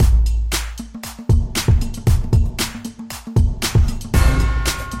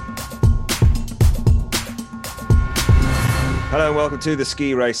and welcome to the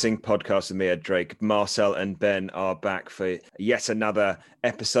Ski Racing Podcast with me, Ed Drake. Marcel and Ben are back for yet another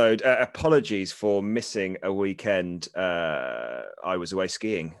episode. Apologies for missing a weekend. I was away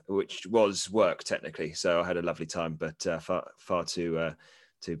skiing, which was work technically, so I had a lovely time, but far too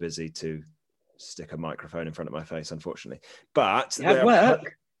busy to stick a microphone in front of my face, unfortunately. But you have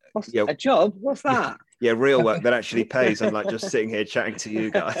work? What's a job? What's that? Yeah, real work that actually pays. I'm like just sitting here chatting to you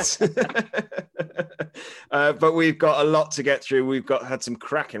guys. But we've got a lot to get through. We've had some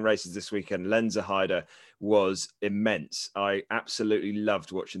cracking races this weekend. Kvitzerheide was immense. I absolutely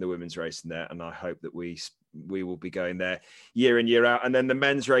loved watching the women's racing there, and I hope that we will be going there year in, year out. And then the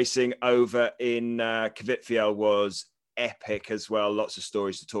men's racing over in Kvitzerheide was epic as well. Lots of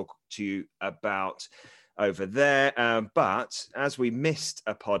stories to talk to you about over there. But as we missed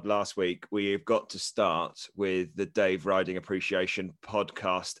a pod last week, we've got to start with the Dave Riding Appreciation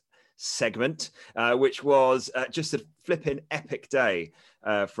podcast segment, which was just a flipping epic day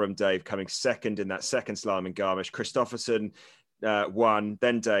from Dave, coming second in that second slalom in Garmisch. Christopherson won,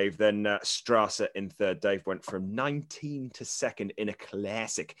 then Dave, then Strasser in third. Dave went from 19 to second in a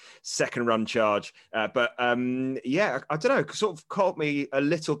classic second run charge. But I don't know, sort of caught me a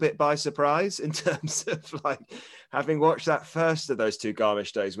little bit by surprise in terms of like having watched that first of those two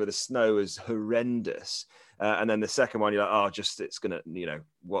Garmisch days where the snow was horrendous. And then the second one, you're like, it's going to,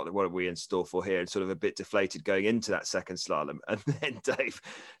 what are we in store for here? And sort of a bit deflated going into that second slalom. And then Dave,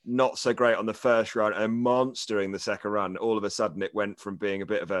 not so great on the first run and monstering the second run. All of a sudden, it went from being a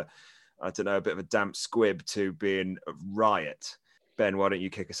bit of a damp squib to being a riot. Ben, why don't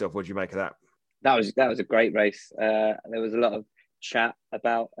you kick us off? What do you make of that? That was a great race. There was a lot of chat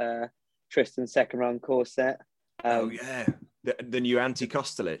about Tristan's second run course set. The new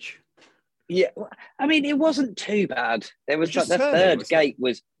anti-Kostelic. Yeah, I mean, it wasn't too bad. There was the third gate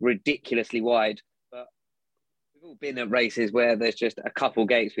was ridiculously wide, but we've all been at races where there's just a couple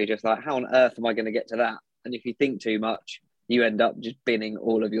gates where you're just like, how on earth am I going to get to that? And if you think too much, you end up just binning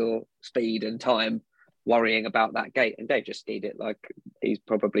all of your speed and time worrying about that gate. And Dave just skied it like he's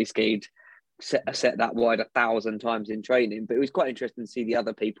probably skied a set that wide 1,000 times in training. But it was quite interesting to see the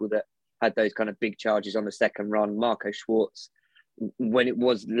other people that had those kind of big charges on the second run. Marco Schwartz, when it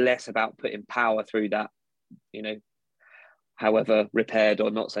was less about putting power through that, however repaired or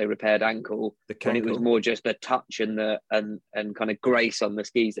not so repaired ankle, when it was more just the touch and the and kind of grace on the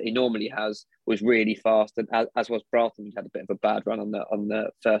skis that he normally has, was really fast. And as was Brathen, he had a bit of a bad run on the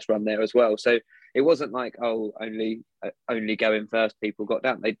first run there as well. So it wasn't like, only going first people got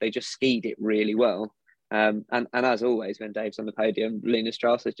down. They just skied it really well. And as always, when Dave's on the podium, Lena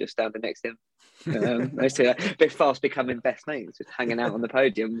Strasser's just standing next to him. Those two are a bit fast becoming best mates, just hanging out on the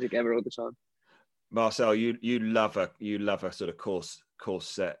podium together all the time. Marcel, you love a sort of course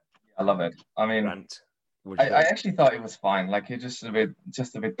set. I love it. I mean, rant. I actually thought it was fine. Like, it's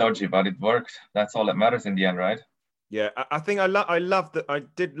just a bit dodgy, but it worked. That's all that matters in the end, right? Yeah, I think I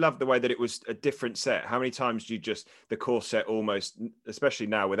did love the way that it was a different set. How many times do you the course set almost, especially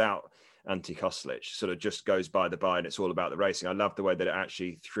now without anti-Kostelic, sort of just goes by the by and it's all about the racing. I love the way that it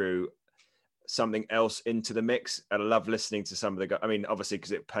actually threw something else into the mix. And I love listening to some of the guys. I mean, obviously,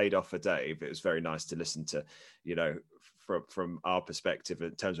 because it paid off for Dave, it was very nice to listen to, from our perspective,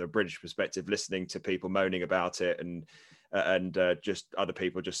 in terms of a British perspective, listening to people moaning about it and just other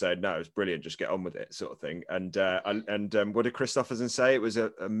people just saying, no, it's brilliant, just get on with it, sort of thing. And what did Christopherson say? It was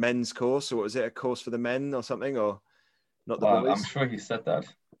a men's course, or what was it, a course for the men or something, or not the boys? I'm sure he said that.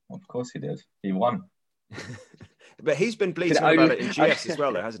 Of course he did. He won. But he's been bleating about it in GS as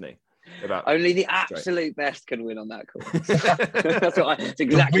well, though, hasn't he? About only the absolute best can win on that course. That's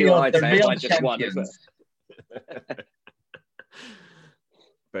exactly what I'd say if I just won.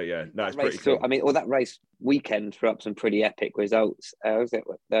 But yeah, no, it's pretty cool. I mean, all that race weekend threw up some pretty epic results. Was it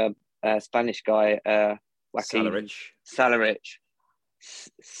the Spanish guy, Joaquin Salarich,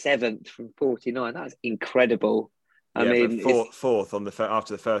 7th from 49? That was incredible. I mean, fourth on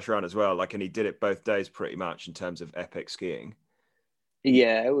after the first run as well. Like, and he did it both days pretty much in terms of epic skiing.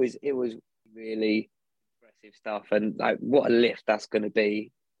 Yeah, it was really impressive stuff, and like what a lift that's going to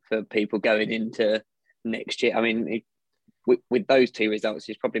be for people going into next year. I mean, with those two results,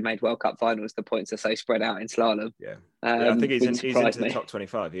 he's probably made World Cup finals. The points are so spread out in slalom. Yeah, I think he's into the top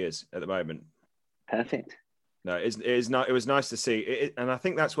 25. He is at the moment. Perfect. No, it was nice to see, and I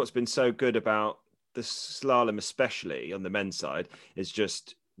think that's what's been so good about the slalom, especially on the men's side, is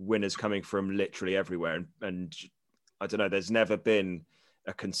just winners coming from literally everywhere. And I don't know, there's never been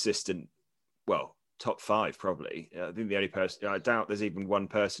a consistent, top 5 probably. I think the only person, I doubt there's even one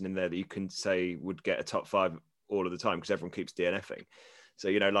person in there that you can say would get a top 5 all of the time, because everyone keeps DNFing. So,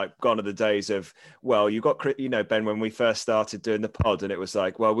 like gone are the days of, well, you got, Ben, when we first started doing the pod, and it was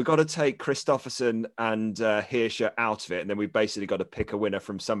like, well, we got to take Christopherson and Hirscher out of it. And then we basically got to pick a winner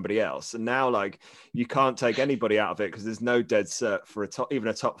from somebody else. And now, like, you can't take anybody out of it because there's no dead cert for even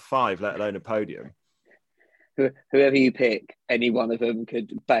a top 5, let alone a podium. Whoever you pick, any one of them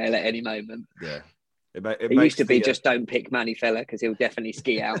could bail at any moment. Yeah. It used to be just don't pick Manny Fella because he'll definitely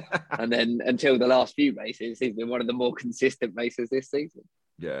ski out. And then until the last few races, he's been one of the more consistent racers this season.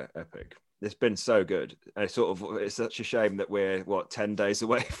 Yeah, epic. It's been so good. And it's such a shame that we're 10 days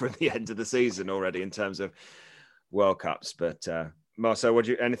away from the end of the season already in terms of World Cups. But Marcel,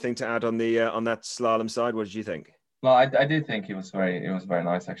 anything to add on that slalom side? What did you think? Well, I did think it was very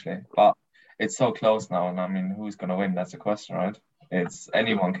nice actually. But it's so close now, and I mean, who's going to win? That's the question, right? It's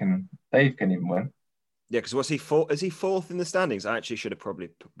anyone can. Dave can even win. Yeah, because was he fourth? Is he fourth in the standings? I actually should have probably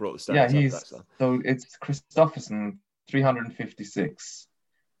brought the standings up. So it's Christopherson 356,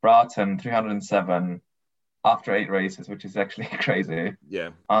 Bratton 307 after 8 races, which is actually crazy. Yeah.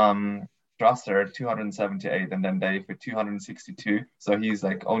 Strasser 278, and then Dave with 262. So he's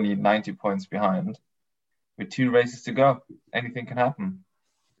like only 90 points behind. With 2 races to go, anything can happen.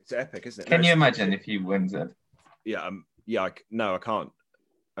 It's epic, isn't it? Can you imagine if he wins it? Yeah. I can't.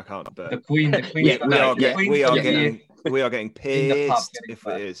 But the Queen. We are getting pissed if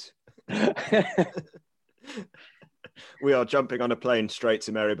it is. We are jumping on a plane straight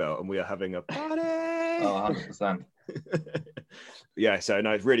to Maribel, and we are having a party. Oh, 100%. Yeah, so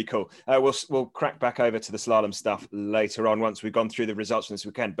no, it's really cool. We'll crack back over to the slalom stuff later on once we've gone through the results from this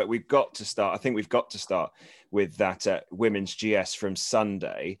weekend. But we've got to start. I think we've got to start with that women's GS from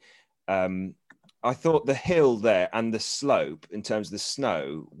Sunday. I thought the hill there and the slope in terms of the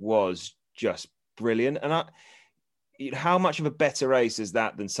snow was just brilliant. And how much of a better race is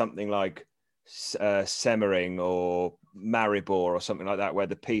that than something like Semmering or Maribor or something like that, where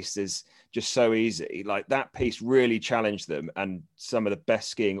the piste is just so easy? Like that piste really challenged them, and some of the best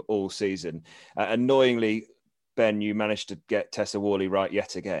skiing all season. Annoyingly, Ben, you managed to get Tessa Worley right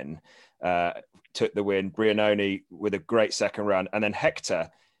yet again. Took the win. Brianoni with a great second run, and then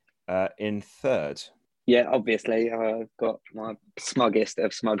Hector in third. Yeah, obviously, I've got my smuggest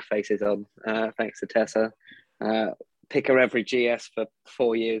of smug faces on, thanks to Tessa. Pick her every GS for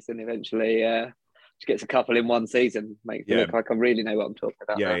 4 years, and eventually she gets a couple in one season. Makes me look like I really know what I'm talking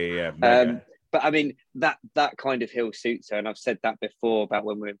about. Yeah. But I mean, that kind of hill suits her, and I've said that before about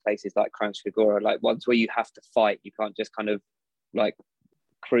when we're in places like Kranjskogora, like ones where you have to fight. You can't just kind of like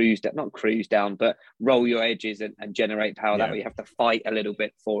not cruise down, but roll your edges and generate power that way. You have to fight a little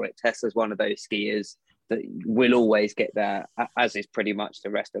bit for it. Tessa's one of those skiers that will always get there, as is pretty much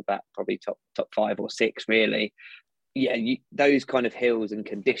the rest of that, probably top 5 or 6 really. Yeah, those kind of hills and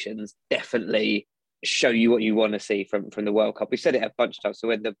conditions definitely show you what you want to see from the World Cup. We've said it a bunch of times. So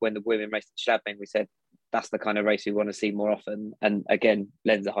when the women raced in Schladming, we said that's the kind of race we want to see more often. And again,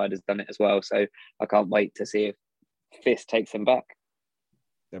 Lenzerheide has done it as well. So I can't wait to see if FIS takes them back.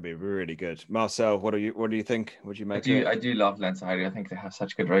 That'd be really good. Marcel, what do you think? What do you make of it? I do love Lenzerheide. I think they have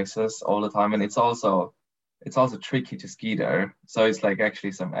such good races all the time, and it's also tricky to ski there. So it's like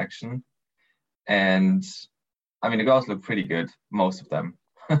actually some action, and I mean the girls look pretty good, most of them.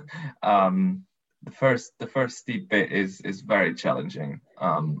 The first steep bit is very challenging.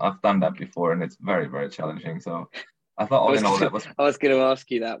 I've done that before, and it's very, very challenging. So I thought all in all that was. I was going to ask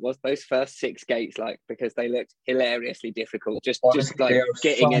you that. What's those first 6 gates like? Because they looked hilariously difficult. Just like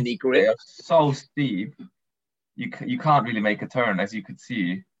getting any grip. They are so steep. You can't really make a turn, as you could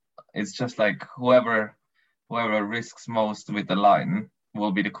see. It's just like whoever risks most with the line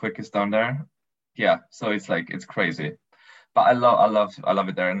will be the quickest down there. Yeah, so it's crazy. But I love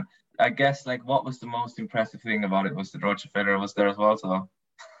it there. And I guess like what was the most impressive thing about it was that Roger Federer was there as well. So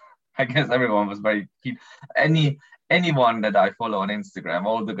I guess everyone was very keen. Anyone that I follow on Instagram,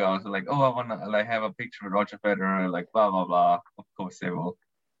 all the girls are like, oh, I want to like have a picture with Roger Federer, like blah blah blah. Of course they will.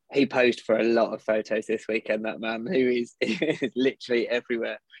 He posed for a lot of photos this weekend. That man, who is literally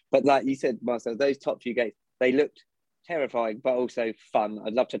everywhere. But like you said, Marcel, those top few gates, they looked terrifying, but also fun.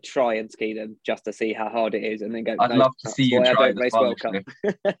 I'd love to try and ski them just to see how hard it is, and then go. I'd love to see you try this World Cup.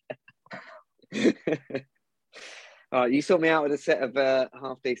 All right, you sort me out with a set of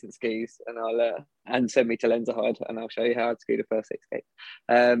half decent skis, and I'll send me to Lenzerheide, and I'll show you how I'd ski the first 6 gates.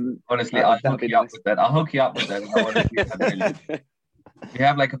 Honestly, I'll hook you up with that. I'll hook you up with that. I want to see that really. We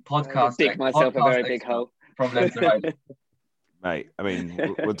have like a podcast. Dig myself a very big hole from Lenzerheide. Mate, I mean,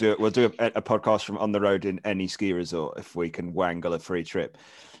 we'll do a podcast from on the road in any ski resort if we can wangle a free trip.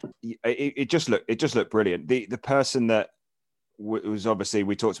 It just looked brilliant. The person that was obviously,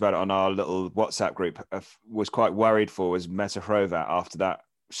 we talked about it on our little WhatsApp group, was quite worried for was Meta Hrovat after that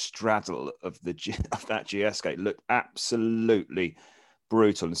straddle of of that GS gate. Looked absolutely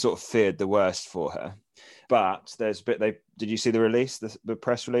brutal and sort of feared the worst for her. But there's a bit, did you see the release, the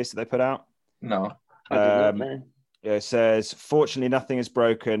press release that they put out? No. I did not know. It says, fortunately, nothing is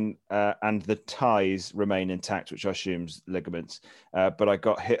broken and the ties remain intact, which I assume is ligaments. But I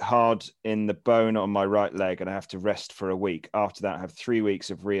got hit hard in the bone on my right leg and I have to rest for a week. After that, I have 3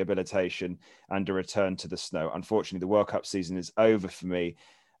 weeks of rehabilitation and a return to the snow. Unfortunately, the World Cup season is over for me,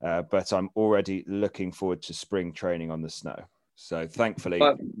 but I'm already looking forward to spring training on the snow. So thankfully,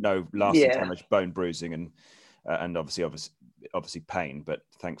 no lasting damage, bone bruising and obviously pain, but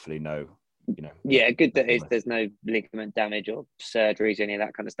thankfully no. Good that there's no ligament damage or surgeries, any of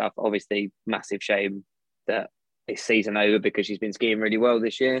that kind of stuff. Obviously, massive shame that it's season over because she's been skiing really well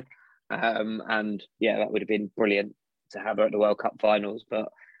this year. And that would have been brilliant to have her at the World Cup finals. But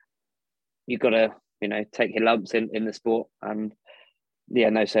you've got to, take your lumps in the sport. And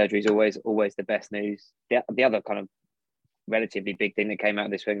no surgery is always the best news. The other kind of relatively big thing that came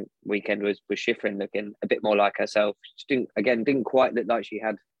out this weekend was Shiffrin looking a bit more like herself. She didn't quite look like she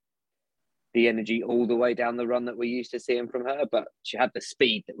had the energy all the way down the run that we're used to seeing from her, but she had the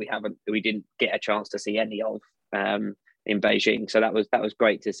speed that we didn't get a chance to see any of in Beijing. So that was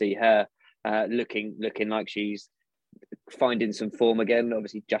great to see her looking like she's finding some form again.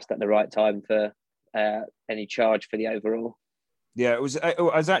 Obviously, just at the right time for any charge for the overall. Yeah, it was.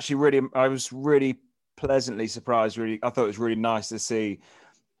 I was really pleasantly surprised. Really, I thought it was really nice to see.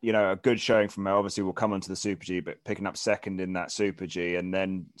 A good showing from her. Obviously, we'll come onto the Super G, but picking up second in that Super G and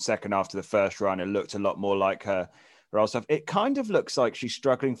then second after the first run, it looked a lot more like her old stuff. It kind of looks like she's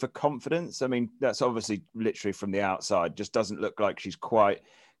struggling for confidence. I mean, that's obviously literally from the outside. Just doesn't look like she's quite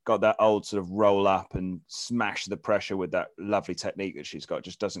got that old sort of roll up and smash the pressure with that lovely technique that she's got.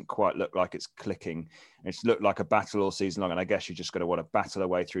 Just doesn't quite look like it's clicking. It's looked like a battle all season long. And I guess she's just going to want to battle her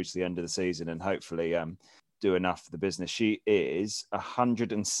way through to the end of the season and hopefully do enough for the business. She is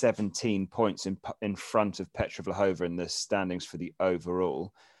 117 points in front of Petra Vlhova in the standings for the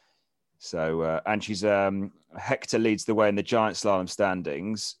overall. So, and she's Hector leads the way in the giant slalom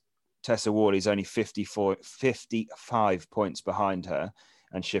standings. Tessa Worley's only 55 points behind her,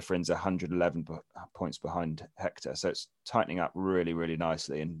 and Shiffrin's 111 points behind Hector. So it's tightening up really, really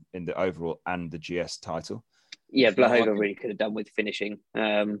nicely in the overall and the GS title. Yeah, Vlhova really could have done with finishing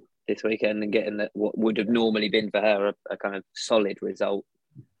this weekend and getting what would have normally been for her a kind of solid result.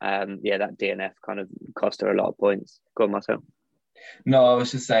 That DNF kind of cost her a lot of points. Go on, Marcel. No, I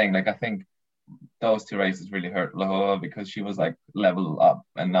was just saying, I think those two races really hurt Vlhova because she was level up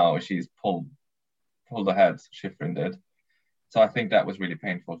and now she's pulled ahead. Shiffrin did. So I think that was really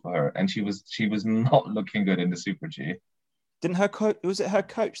painful for her. And she was not looking good in the Super G. Didn't her coach, was it her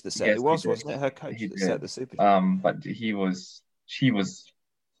coach that said yes, it was, wasn't it her coach that said the Super G? But she was,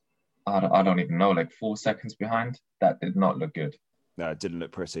 I don't even know, 4 seconds behind. That did not look good. No, it didn't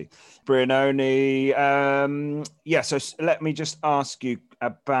look pretty. Brianoni, so let me just ask you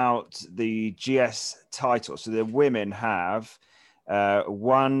about the GS title. So the women have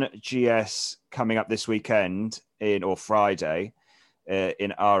one GS coming up this weekend or Friday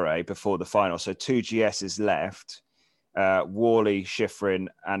in RA before the final. So 2 GSs left. Worley, Shiffrin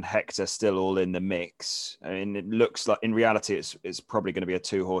and Hector still all in the mix. I mean, it looks like in reality it's probably going to be a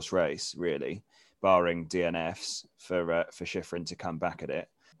 2-horse race, really, barring DNFs for Shiffrin to come back at it.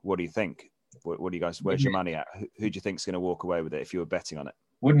 What do you think? What do you guys? Where's your money at? Who do you think is going to walk away with it if you were betting on it?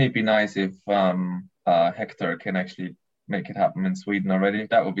 Wouldn't it be nice if Hector can actually make it happen in Sweden already?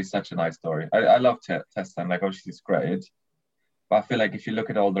 That would be such a nice story. I love Tessa and she's great, but I feel like if you look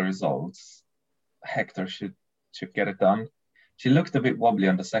at all the results, Hector should get it done. She looked a bit wobbly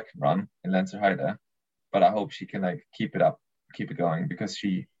on the second run in Kvitzerheide, but I hope she can keep it going because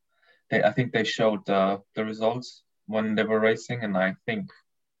I think they showed the results when they were racing, and I think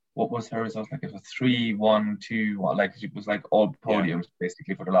what was her result it was 3, 1, 2, it was all podiums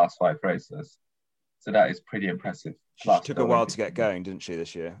basically for the last 5 races. So that is pretty impressive. She took a while to get going, didn't she,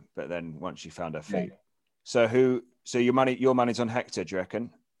 this year? But then once she found her feet. Yeah. So your money's on Hector, do you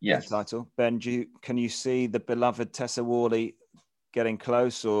reckon? Yes. Title. Ben, can you see the beloved Tessa Worley getting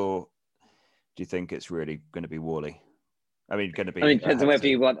close, or do you think it's really going to be Worley? I mean, going to be. Depends on whether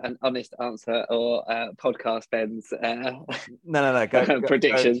you want an honest answer or podcast Ben's. No. Go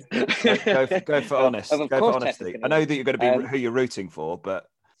predictions. Go for honest. Go for honesty. I know that you're going to be who you're rooting for, but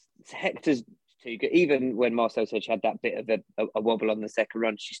Hector's too good. Even when Marcel said she had that bit of a wobble on the second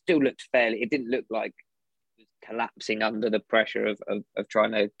run, she still looked fairly. It didn't look like collapsing under the pressure of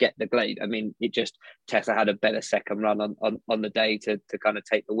trying to get the glade. I mean, Tessa had a better second run on the day to kind of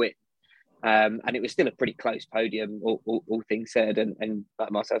take the win. And it was still a pretty close podium, all things said. And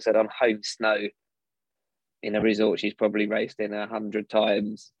like Marcel said, on home snow in a resort she's probably raced in 100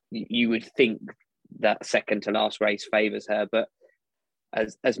 times, you would think that second to last race favours her. But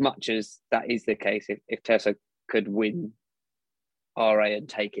as much as that is the case, if Tessa could win RA and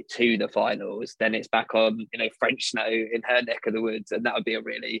take it to the finals, then it's back on French snow in her neck of the woods, and that would be a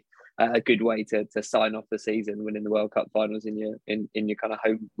really a good way to sign off the season, winning the World Cup finals in your kind of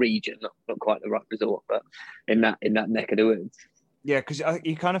home region, not quite the right resort, but in that neck of the woods. Yeah, because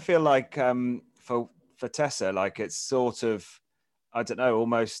you kind of feel like for Tessa, like it's sort of, I don't know,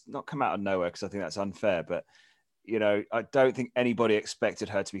 almost not come out of nowhere, because I think that's unfair, but I don't think anybody expected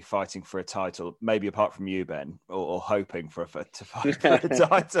her to be fighting for a title, maybe apart from you, Ben, or hoping to fight for a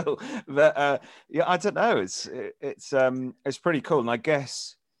title. But yeah, I don't know. It's pretty cool, and I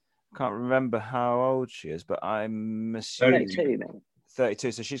guess I can't remember how old she is, but I'm assuming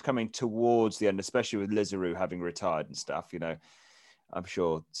 32. So she's coming towards the end, especially with Lizaru having retired and stuff. I'm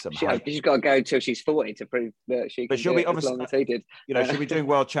sure she's got to go until she's 40 to prove that she can. But she'll be obviously, as long as he did. She'll be doing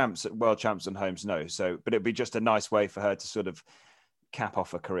world champs on home snow. So, but it'd be just a nice way for her to sort of cap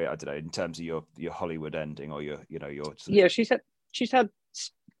off a career. I don't know, in terms of your Hollywood ending or your. Yeah, she's had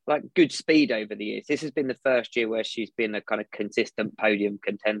like good speed over the years. This has been the first year where she's been a kind of consistent podium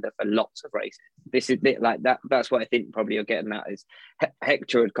contender for lots of races. This is like that. That's what I think probably you're getting at is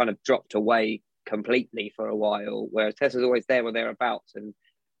Hector had kind of dropped away completely for a while, whereas Tessa's always there or thereabouts, and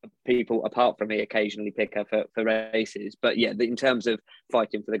people apart from me occasionally pick her for races. But yeah, in terms of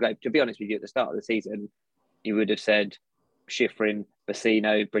fighting for the globe, to be honest with you, at the start of the season you would have said Schifrin,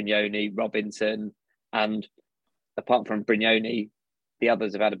 Bassino, Brignoni, Robinson, and apart from Brignoni, the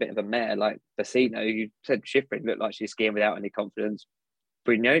others have had a bit of a mare. Like Bassino, you said Schifrin looked like she's skiing without any confidence.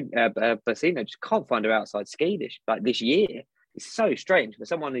 Bassino just can't find her outside ski this year. It's so strange for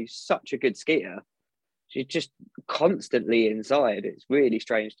someone who's such a good skier. She's just constantly inside. It's really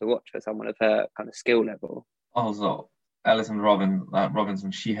strange to watch for someone of her kind of skill level. Also, Alison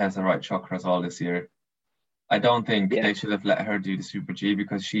Robinson, she has the right chakra as well this year. I don't think they should have let her do the Super G,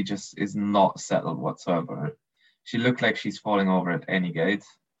 because she just is not settled whatsoever. She looked like she's falling over at any gate,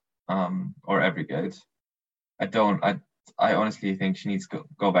 or every gate. I honestly think she needs to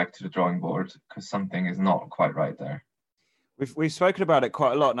go back to the drawing board, because something is not quite right there. We've spoken about it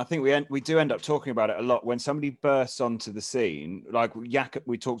quite a lot, and I think we do end up talking about it a lot when somebody bursts onto the scene. Like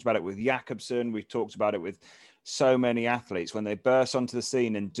we talked about it with Jakobsen, we've talked about it with so many athletes, when they burst onto the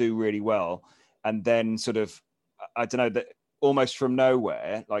scene and do really well, and then sort of, I don't know, that almost from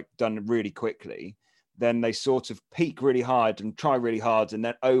nowhere, like done really quickly, then they sort of peak really hard and try really hard, and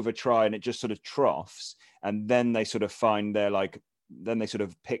then over try, and it just sort of troughs, and then they sort of find then they sort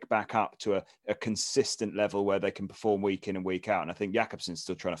of pick back up to a consistent level where they can perform week in and week out. And I think Jakobsen's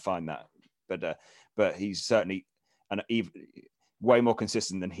still trying to find that, but he's certainly even way more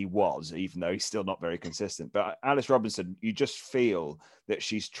consistent than he was, even though he's still not very consistent. But Alice Robinson, you just feel that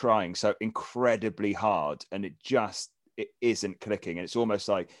she's trying so incredibly hard, and it isn't clicking. And it's almost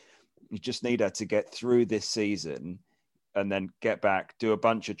like you just need her to get through this season and then get back, do a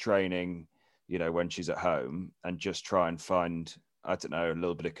bunch of training, when she's at home, and just try and find, I don't know, a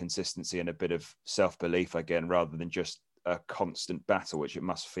little bit of consistency and a bit of self-belief again, rather than just a constant battle, which it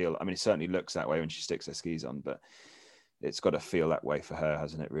must feel. I mean, it certainly looks that way when she sticks her skis on, but it's got to feel that way for her,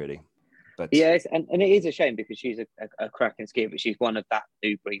 hasn't it, really? But yes, and it is a shame, because she's a cracking skier, but she's one of that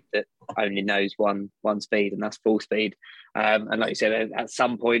new breed that only knows one speed, and that's full speed. And like you said, at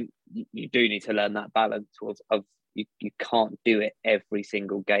some point you do need to learn that balance of you can't do it every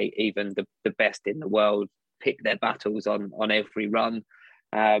single gate. Even the best in the world pick their battles on every run.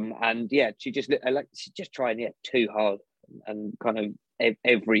 And yeah, she's just trying too hard, and kind of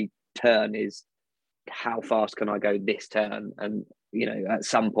every turn is, how fast can I go this turn? And at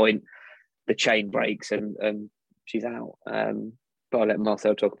some point the chain breaks and she's out. But I'll let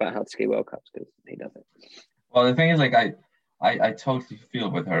Marcel talk about how to ski World Cups, because he does it. Well, the thing is, like, I totally feel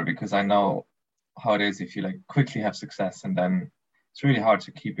with her, because I know how it is if you quickly have success and then it's really hard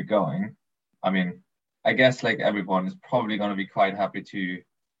to keep it going. I mean, I guess everyone is probably going to be quite happy to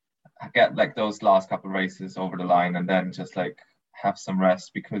get those last couple of races over the line and then just have some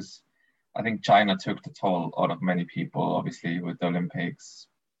rest, because I think China took the toll out of many people, obviously, with the Olympics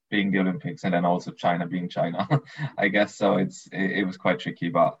being the Olympics, and then also China being China. I guess so. It was quite tricky,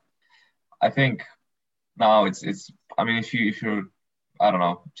 but I think now it's. I mean, if you're, I don't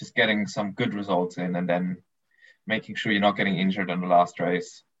know, just getting some good results in, and then making sure you're not getting injured on the last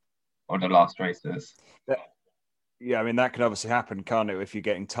race or the last races. Yeah, I mean, that can obviously happen, can't it? If you're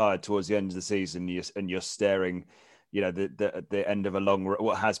getting tired towards the end of the season and you're staring, the end of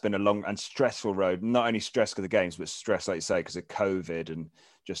what has been a long and stressful road. Not only stress for the games, but stress, like you say, because of COVID and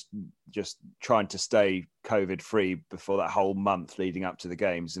just trying to stay COVID free before that whole month leading up to the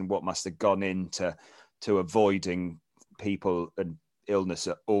games, and what must have gone into avoiding people and illness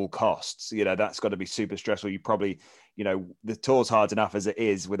at all costs. That's got to be super stressful. You probably, the tour's hard enough as it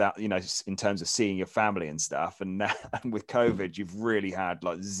is without, in terms of seeing your family and stuff. And now and with COVID, you've really had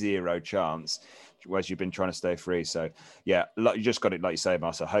like zero chance, whereas you've been trying to stay free. So yeah, you just got it, like you say,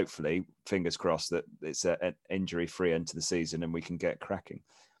 Marcel, hopefully, fingers crossed, that it's an injury-free end to the season and we can get cracking.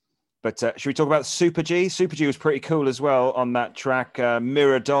 But should we talk about Super G? Super G was pretty cool as well on that track.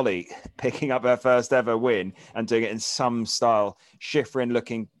 Mira Dolly picking up her first ever win and doing it in some style. Schifrin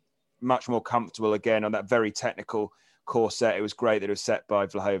looking much more comfortable again on that very technical course set. It was great that it was set by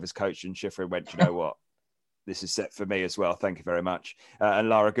Vlahova's coach, and Schifrin went, you know what? This is set for me as well. Thank you very much. And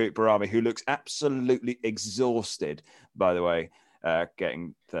Lara Gutbarami, who looks absolutely exhausted, by the way,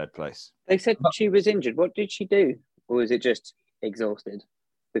 getting third place. They said she was injured. What did she do? Or was it just exhausted?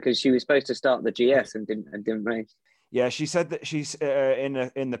 Because she was supposed to start the GS and didn't race. Yeah, she said that she's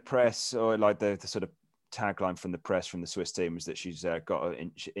in the press, or like the sort of tagline from the press from the Swiss team was that she's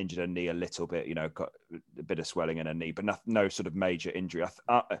injured her knee a little bit, got a bit of swelling in her knee, but no sort of major injury.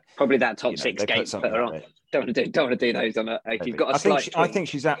 Probably that top six gate put her on. Don't want to do those on her. If you've got a slight twinge, I think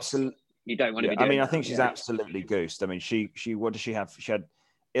she's absolutely. You don't want to be doing I think she's absolutely goosed. I mean, she what does she have? She had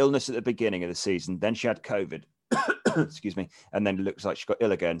illness at the beginning of the season, then she had COVID. Excuse me, and then it looks like she got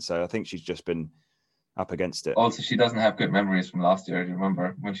ill again. So I think she's just been up against it. Also, she doesn't have good memories from last year. Do you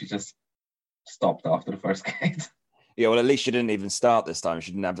remember when she just stopped after the first gate? Yeah, well, at least she didn't even start this time.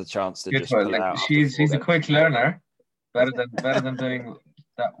 She didn't have the chance to just pull out. She's a quick learner, better than doing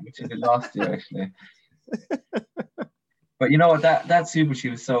that which she did last year, actually. But you know what? That Super G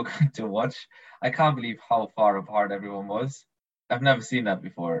was so good to watch. I can't believe how far apart everyone was. I've never seen that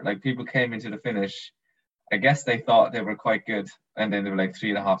before. Like, people came into the finish. I guess they thought they were quite good, and then they were like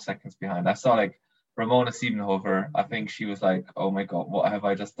 3.5 seconds behind. I saw like Ramona Siebenhofer. I think she was like, "Oh my god, what have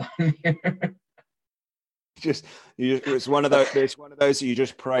I just done here?" It's one of those. It's one of those that you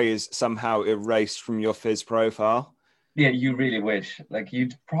just pray is somehow erased from your Fizz profile. Yeah, you really wish. Like,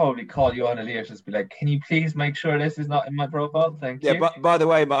 you'd probably call Johanna Lears just be like, "Can you please make sure this is not in my profile? Thank you." Yeah, but by the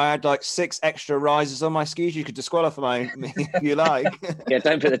way, I had like 6 extra rises on my skis. You could disqualify me if you like. Yeah,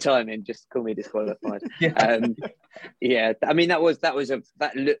 don't put the time in. Just call me disqualified. Yeah. I mean, that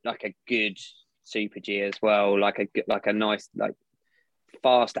looked like a good Super G as well. Like a nice, like,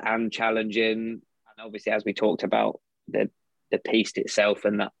 fast and challenging. And obviously, as we talked about, the piste itself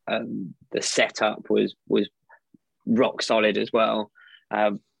and the setup was rock solid as well.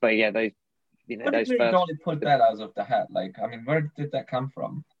 But yeah, those first. Dolly put that out of the hat. Like, I mean, where did that come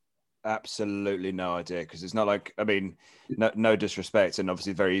from? Absolutely no idea, because it's not like, I mean, no disrespect, and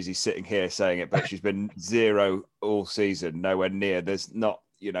obviously very easy sitting here saying it, but she's been 0 all season, nowhere near. There's not,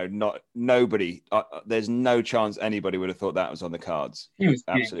 nobody. There's no chance anybody would have thought that was on the cards. He was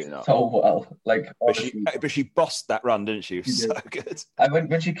absolutely not so well. Like, but she bossed that run, didn't she? She was so good.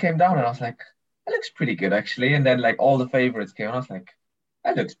 When she came down, and I was like, that looks pretty good, actually. And then, like, all the favorites came, and I was like,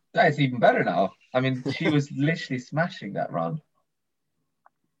 that's even better now. I mean, she was literally smashing that run.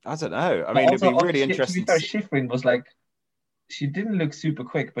 I don't know. I mean, it'd be really interesting. To be fair, Schifrin was like, she didn't look super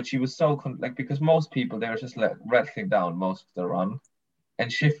quick, but she was so because most people, they were just like rattling down most of the run, and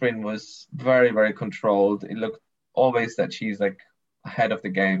Schifrin was very, very controlled. It looked always that she's like ahead of the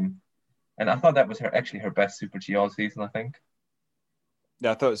game, and I thought that was her best Super G all season, I think.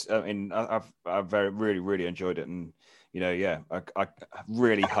 Yeah, I thought. I've really, really enjoyed it, and I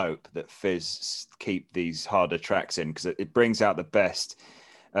really hope that Fizz keep these harder tracks in, because it brings out the best.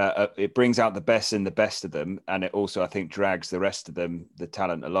 It brings out the best in the best of them, and it also, I think, drags the rest of them, the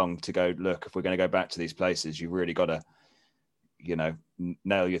talent, along to go, look, if we're going to go back to these places, you've really got to,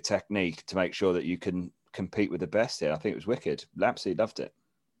 nail your technique to make sure that you can compete with the best here. I think it was wicked. Absolutely loved it.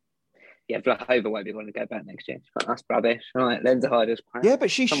 Yeah, Vlahova won't be wanting to go back next year. That's rubbish. Right, Lenzerheide's crap. Yeah,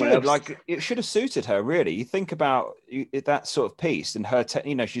 but she should. Like, it should have suited her, really. You think about that sort of piece and her,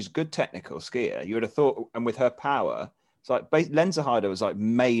 she's a good technical skier. You would have thought, and with her power, it's like Lenzerheide was like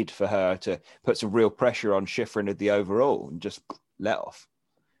made for her to put some real pressure on Schifrin at the overall and just let off.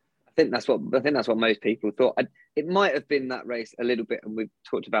 I think that's what most people thought. It might have been that race a little bit, and we've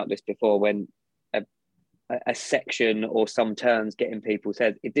talked about this before, when a section or some turns getting people's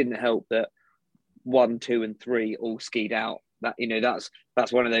heads. It didn't help that 1, 2, and 3 all skied out that,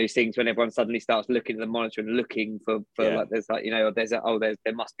 that's one of those things when everyone suddenly starts looking at the monitor and looking for like, there's like,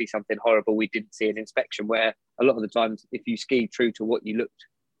 there must be something horrible we didn't see in inspection, where a lot of the times if you ski true to what you looked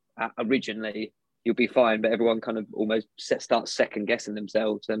at originally, you'll be fine, but everyone kind of almost starts second guessing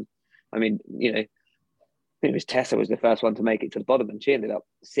themselves. And I mean, I think it was Tessa was the first one to make it to the bottom, and she ended up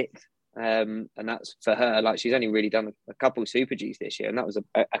sixth. And that's for her. Like, she's only really done a couple Super Gs this year, and that was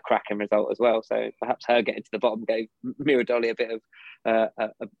a cracking result as well. So perhaps her getting to the bottom gave Miradoli a bit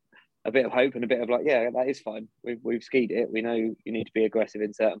of hope and a bit of like, yeah, that is fine. We've skied it. We know you need to be aggressive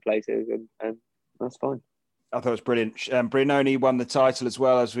in certain places, and that's fine. I thought it was brilliant. Brignoni won the title as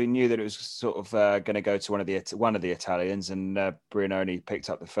well, as we knew that it was sort of going to go to one of the Italians, and Brignoni picked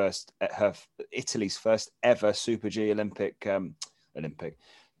up Italy's first ever Super G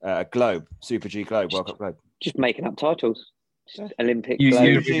Globe, Super G Globe, World Cup Globe. Just making up titles. Olympic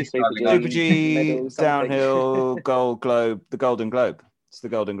Globe, Super G medals, downhill, Gold Globe, the Golden Globe. It's the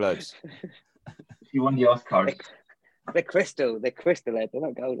Golden Globes. You won the Oscars. They're crystal, Ed. They're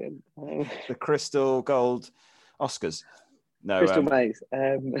not golden. The crystal gold Oscars. No, crystal maze.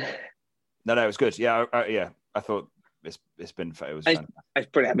 No, it was good. Yeah, I thought it was fantastic. It's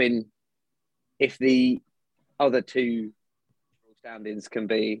brilliant. I mean, if the other two standings can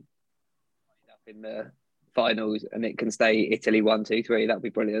be up in the finals and it can stay Italy 1, 2, 3, that'd be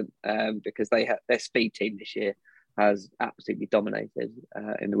brilliant. Because their speed team this year has absolutely dominated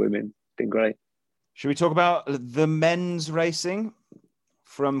in the women. It's been great. Should we talk about the men's racing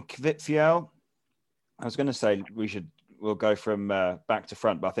from Kvitzerheide? I was going to say we'll go from back to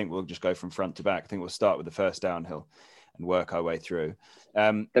front, but I think we'll just go from front to back. I think we'll start with the first downhill and work our way through.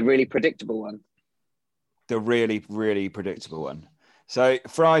 The really predictable one. The really, really predictable one. So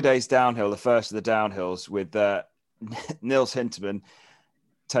Friday's downhill, the first of the downhills, with Nils Hintermann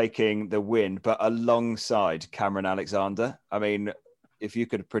taking the win, but alongside Cameron Alexander. I mean, if you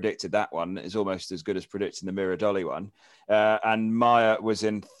could have predicted that one, it's almost as good as predicting the Miradoli one. And Maya was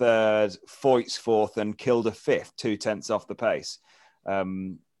in third, Foyt's fourth, and Kilda fifth, 2/10 off the pace.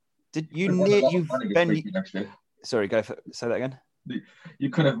 Did you Sorry, say that again. You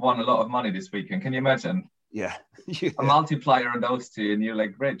could have won a lot of money this weekend. Can you imagine? Yeah. A multiplier on those two, and you're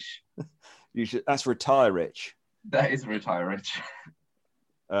like rich. That's retire rich. That is retire rich.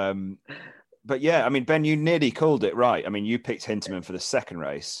 But yeah, I mean, Ben, you nearly called it right. I mean, you picked Hintermann for the second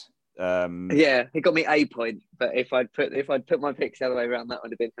race. Yeah, he got me a point. But if I'd put my picks the other way around, that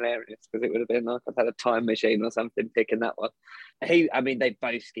would have been hilarious, because it would have been like I've had a time machine or something picking that one. They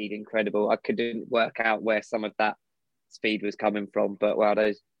both skied incredible. I couldn't work out where some of that speed was coming from, but wow,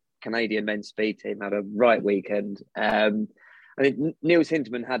 those Canadian men's speed team had a right weekend. I think Nils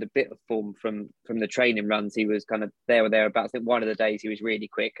Hintermann had a bit of form from the training runs. He was kind of there or thereabouts. I think one of the days he was really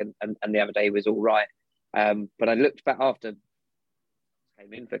quick, and the other day he was all right. But I looked back after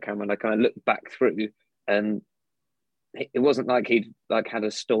came in for Cameron. I kind of looked back through, and it wasn't like he'd had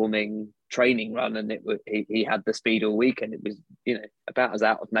a storming training run, and he had the speed all weekend. It was about as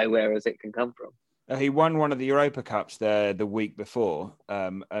out of nowhere as it can come from. He won one of the Europa Cups there the week before.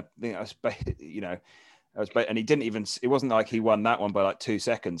 I think I was, and he didn't even. It wasn't like he won that one by like 2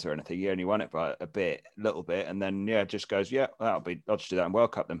 seconds or anything. He only won it by a little bit, and then just goes, I'll just do that in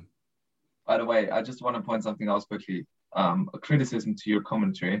World Cup then. By the way, I just want to point something else quickly. A criticism to your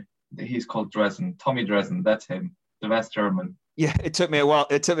commentary. He's called Dresen, Tommy Dresen. That's him, the West German. Yeah, it took me a while.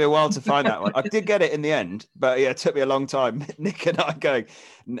 It took me a while to find that one. I did get it in the end, but yeah, it took me a long time. Nick and I going,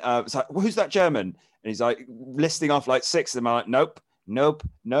 it's like, well, who's that German? And he's like listing off like 6 of them. I'm like, nope.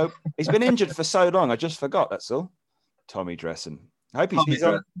 He's been injured for so long. I just forgot. That's all. Tommy Dresen. I hope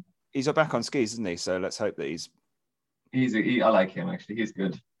he's back on skis, isn't he? So let's hope that I like him actually. He's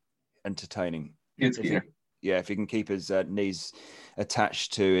good. Entertaining. Good skier. If he can keep his knees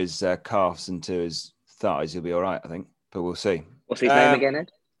attached to his calves and to his thighs, he'll be all right, I think. But we'll see. What's his name again,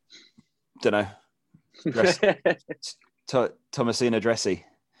 Ed? Don't know. Thomasina Dressy.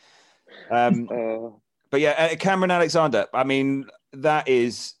 But yeah, Cameron Alexander. I mean, that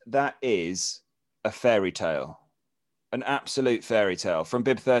is a fairy tale, an absolute fairy tale from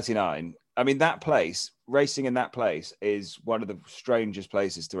Bib 39. I mean, that place, racing in that place, is one of the strangest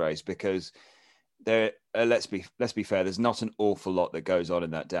places to race, because there. Let's be fair. There's not an awful lot that goes on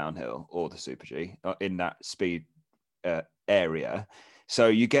in that downhill or the Super G in that speed area. So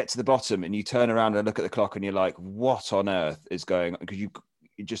you get to the bottom and you turn around and look at the clock and you're like, what on earth is going on? Because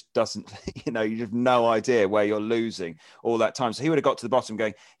it just doesn't, you have no idea where you're losing all that time. So he would have got to the bottom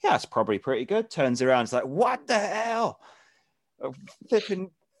going, yeah, it's probably pretty good. Turns around, it's like, what the hell?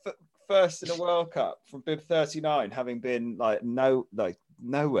 Flipping first in a World Cup from Bib 39, having been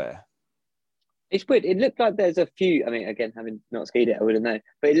nowhere. It's weird. It looked like there's a few. I mean, again, having not skied it, I wouldn't know.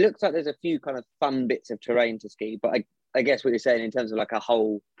 But it looks like there's a few kind of fun bits of terrain to ski. But I guess what you're saying in terms of like a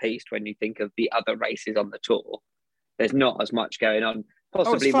whole piece, when you think of the other races on the tour, there's not as much going on.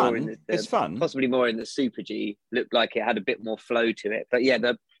 Possibly it's more fun. in It's fun. Possibly more in the Super G. Looked like it had a bit more flow to it. But yeah,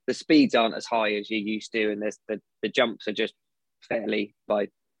 the speeds aren't as high as you used to, and there's the jumps are just fairly, by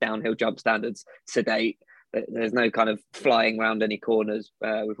downhill jump standards, sedate. There's no kind of flying around any corners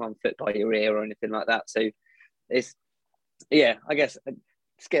with one foot by your ear or anything like that. So it's, yeah, I guess I'm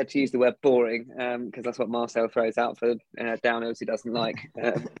scared to use the word boring because that's what Marcel throws out for downhills he doesn't like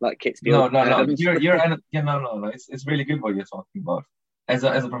Kitzbühel. No. No. It's really good what you're talking about. As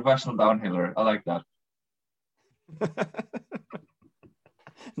a professional downhiller, I like that.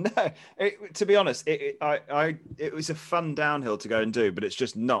 No, to be honest, it was a fun downhill to go and do, but it's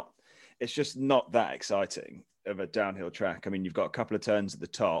just not that exciting of a downhill track. I mean, you've got a couple of turns at the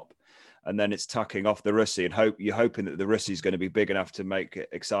top, and then it's tucking off the Russie, and you're hoping that the Russie is going to be big enough to make it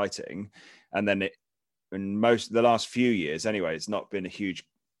exciting. And then in the last few years anyway, it's not been a huge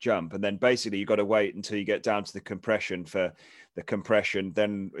jump. And then basically you've got to wait until you get down to the compression for the compression.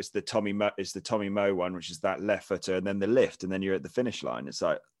 Then it's the Tommy Moe one, which is that left footer, and then the lift, and then you're at the finish line. It's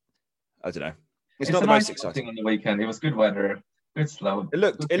like, I don't know. It's not the most exciting on the weekend. It was good weather. Good slow. It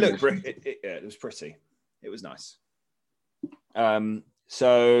was pretty. It was nice.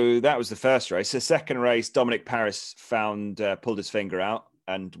 So that was the first race. The second race, Dominic Paris pulled his finger out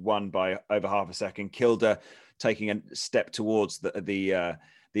and won by over half a second. Kilde taking a step towards the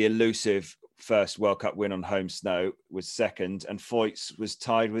elusive first World Cup win on home snow was second, and Foyts was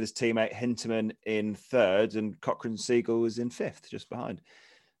tied with his teammate Hinterman in third, and Cochrane Siegel was in fifth, just behind.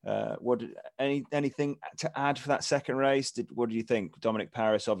 Anything to add for that second race? What do you think? Dominic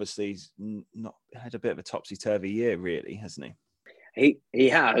Paris obviously not had a bit of a topsy-turvy year, really, hasn't he? He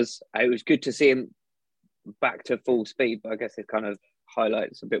has. It was good to see him back to full speed, but I guess it kind of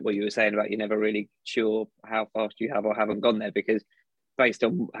highlights a bit what you were saying about you're never really sure how fast you have or haven't gone there, because based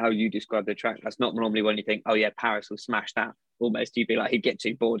on how you describe the track, that's not normally when you think, oh yeah, Paris will smash that. Almost you'd be like, he'd get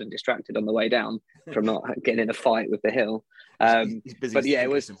too bored and distracted on the way down from not getting in a fight with the hill. He's busy, but yeah, it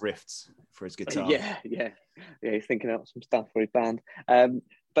was some riffs for his guitar. Yeah. He's thinking out some stuff for his band.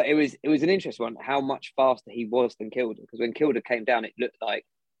 But it was an interesting one, how much faster he was than Kilde, because when Kilde came down, it looked like,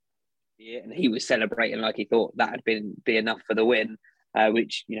 and he was celebrating like he thought that had be enough for the win,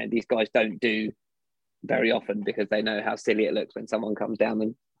 which these guys don't do very often, because they know how silly it looks when someone comes down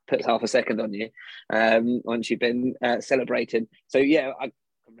and puts half a second on you once you've been celebrated. So yeah, I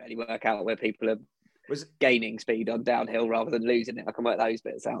can really work out where people are gaining speed on downhill rather than losing it. I can work those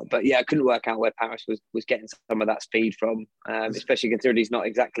bits out, but yeah, I couldn't work out where Paris was getting some of that speed from, especially considering he's not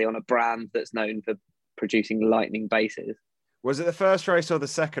exactly on a brand that's known for producing lightning bases. Was it the first race or the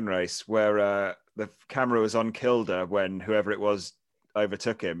second race where the camera was on Kilde when whoever it was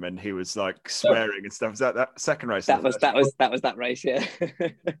overtook him and he was like swearing and stuff? Was that second race? That was that race, yeah.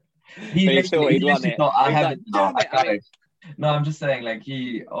 He thought he'd won it. I haven't. No, I'm just saying, like,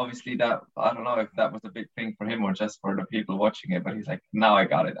 he obviously, that, I don't know if that was a big thing for him or just for the people watching it, but he's like, now I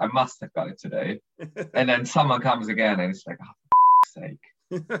got it. I must have got it today. And then someone comes again and it's like, oh, for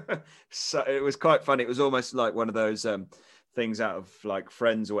sake. So it was quite funny. It was almost like one of those things out of like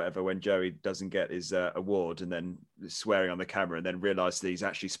Friends or whatever, when Joey doesn't get his award and then swearing on the camera and then realised that he's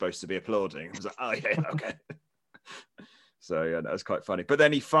actually supposed to be applauding. I was like, oh yeah, okay. So yeah, that was quite funny. But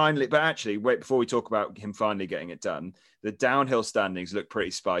then wait, before we talk about him finally getting it done, the downhill standings look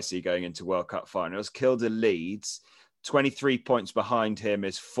pretty spicy going into World Cup finals. Kilde leads, 23 points behind him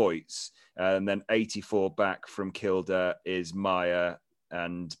is Foyts, and then 84 back from Kilde is Meyer,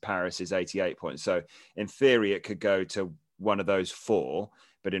 and Paris is 88 points. So in theory, it could go to one of those four,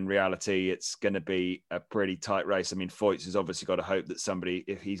 but in reality, it's going to be a pretty tight race. I mean, Foyts has obviously got to hope that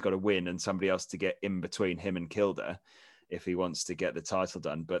if he's got to win and somebody else to get in between him and Kilde, if he wants to get the title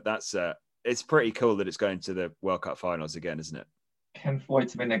done. But that's it's pretty cool that it's going to the World Cup finals again, isn't it? Can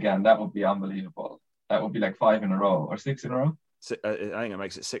Foyts win again? That would be unbelievable. That would be like 5 in a row or 6 in a row. I think it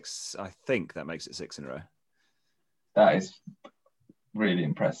makes it 6. I think that makes it 6 in a row. That is really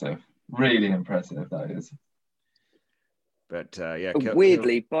impressive. Really impressive, that is. But yeah,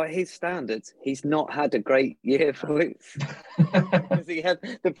 weirdly, by his standards, he's not had a great year for it. Because he had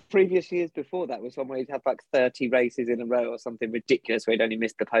the previous years before that was somewhere he'd had like 30 races in a row or something ridiculous where he'd only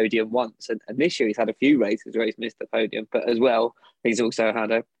missed the podium once. And this year he's had a few races where he's missed the podium, but as well, he's also had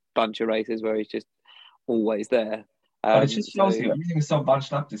a bunch of races where he's just always there. But it just shows you everything is so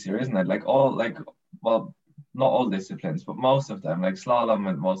bunched up this year, isn't it? Well, not all disciplines, but most of them, like slalom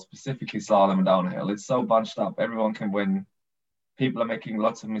and specifically slalom and downhill, it's so bunched up. Everyone can win people are making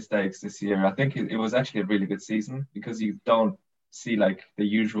lots of mistakes this year. I think it was actually a really good season because you don't see like the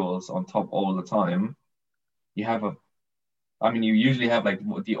usuals on top all the time. You have you usually have like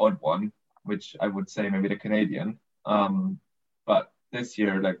the odd one, which I would say maybe the Canadian. But this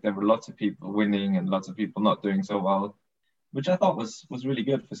year, like there were lots of people winning and lots of people not doing so well, which I thought was really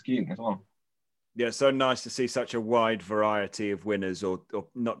good for skiing as well. Yeah, so nice to see such a wide variety of winners, or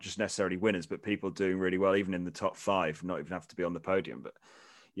not just necessarily winners, but people doing really well, even in the top 5, not even have to be on the podium. But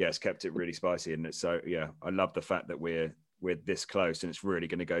yeah, it's kept it really spicy, and so yeah, I love the fact that we're this close, and it's really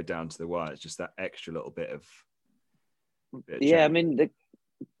going to go down to the wire. It's just that extra little bit of yeah. I mean,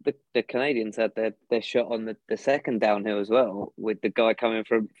 the Canadians had their shot on the second downhill as well, with the guy coming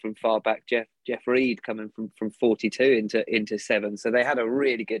from far back, Jeff Reed, coming from 42 into 7. So they had a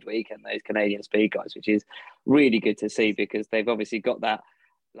really good weekend, those Canadian speed guys, which is really good to see because they've obviously got that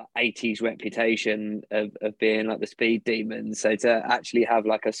like 80s reputation of being like the speed demons. So to actually have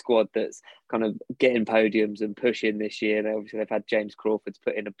like a squad that's kind of getting podiums and pushing this year, they've had James Crawford's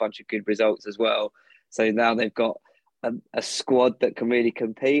put in a bunch of good results as well. So now they've got a squad that can really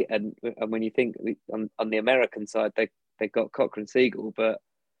compete. And when you think on the American side, they've got Cochrane Siegel, but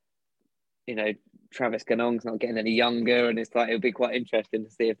you know, Travis Ganong's not getting any younger, and it's like it'll be quite interesting to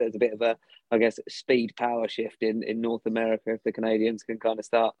see if there's a bit of a, I guess, speed power shift in North America if the Canadians can kind of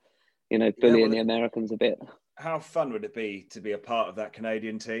start, you know, bullying the Americans a bit. How fun would it be to be a part of that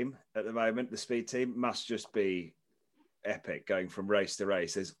Canadian team at the moment? The speed team must just be epic, going from race to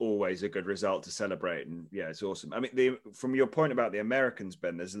race. There's always a good result to celebrate, and yeah, it's awesome. I mean, from your point about the Americans,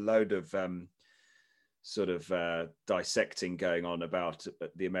 Ben, there's a load of dissecting going on about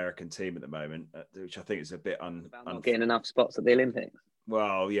the American team at the moment, which I think is a bit not getting enough spots at the Olympics.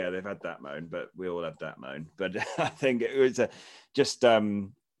 Well, yeah, they've had that moan, but we all have that moan. But I think it was I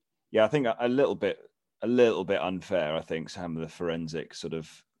think a little bit unfair. I think some of the forensic sort of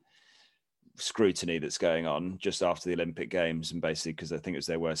scrutiny that's going on just after the Olympic Games, and basically because I think it was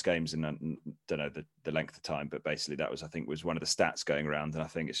their worst games in, I don't know the length of time, but basically that was, I think, was one of the stats going around, and I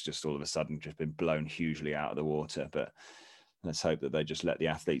think it's just all of a sudden just been blown hugely out of the water. But let's hope that they just let the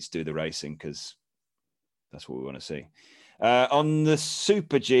athletes do the racing, because that's what we want to see. On the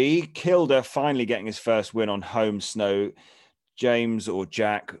Super G, Kilder finally getting his first win on home snow. James or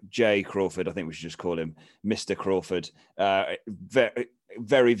Jay Crawford, I think we should just call him Mr. Crawford.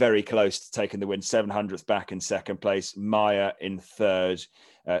 Very, very close to taking the win. 700th back in second place. Maya in third,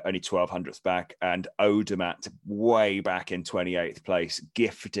 only 1200th back. And Odermatt way back in 28th place,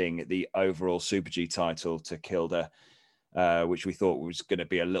 gifting the overall Super G title to Kilder, which we thought was going to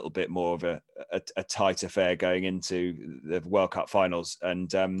be a little bit more of a tight affair going into the World Cup finals.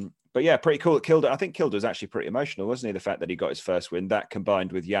 And but yeah, pretty cool. Kilder, I think Kilder was actually pretty emotional, wasn't he? The fact that he got his first win, that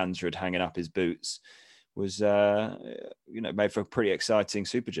combined with Jansrud hanging up his boots, was made for a pretty exciting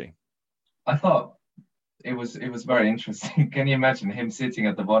Super G. I thought it was very interesting. Can you imagine him sitting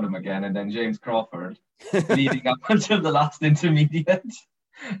at the bottom again, and then James Crawford leading up until the last intermediate,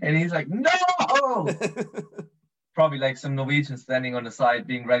 and he's like, no! Probably like some Norwegians standing on the side,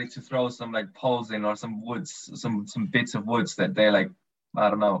 being ready to throw some like poles in, or some woods, some bits of woods that they're like, I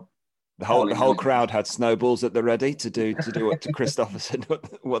don't know. The whole crowd had snowballs at the ready to do what to Kristoffersen,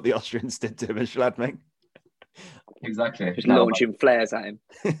 what the Austrians did to him in Schladming. Exactly. Just launching flares at him.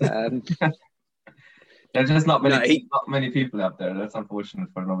 There's just not many people up there. That's unfortunate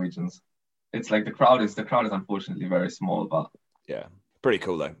for Norwegians. It's like the crowd is unfortunately very small, but yeah, pretty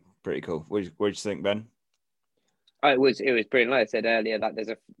cool though. Pretty cool. What do you think, Ben? It was brilliant. Like I said earlier, that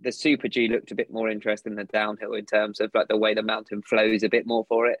the Super G looked a bit more interesting than downhill in terms of like the way the mountain flows a bit more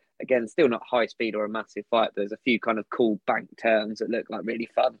for it. Again, still not high speed or a massive fight, but there's a few kind of cool bank turns that look like really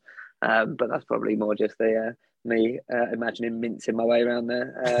fun. But that's probably more just me imagining mincing my way around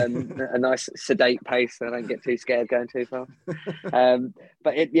there. A nice sedate pace, so I don't get too scared going too far.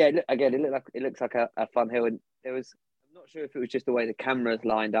 But it looks like a fun hill, and I'm not sure if it was just the way the cameras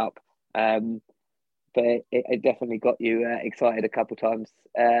lined up. But it definitely got you excited a couple of times.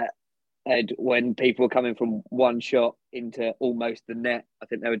 And when people were coming from one shot into almost the net, I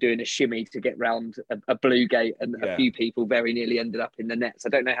think they were doing a shimmy to get round a blue gate, and a few people very nearly ended up in the net. So I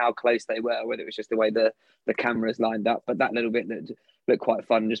don't know how close they were, whether it was just the way the cameras lined up, but that little bit looked quite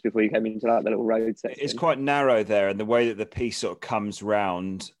fun just before you came into like the little road section. It's quite narrow there, and the way that the piece sort of comes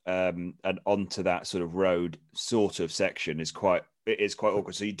round and onto that sort of road sort of section is quite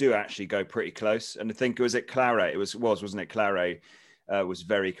awkward. So you do actually go pretty close. And I think it was at Claret. Wasn't it? Claret was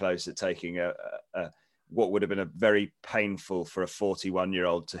very close at taking a what would have been a very painful for a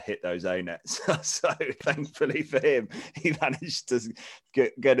 41-year-old to hit those A nets. So thankfully for him, he managed to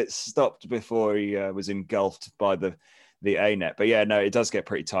get it stopped before he was engulfed by the the A net. But yeah, no, it does get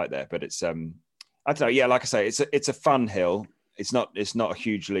pretty tight there. But it's I don't know. Yeah, like I say, it's a fun hill. It's not a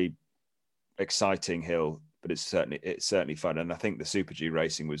hugely exciting hill, but it's certainly fun. And I think the Super G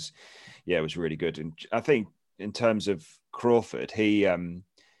racing was really good. And I think in terms of Crawford, he's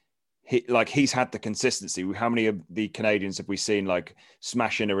had the consistency. How many of the Canadians have we seen like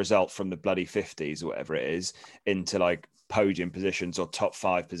smashing a result from the bloody 50s or whatever it is into like podium positions or top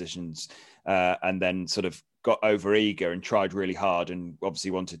 5 positions, and then sort of got over eager and tried really hard and obviously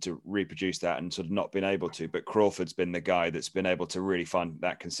wanted to reproduce that and sort of not been able to. But Crawford's been the guy that's been able to really find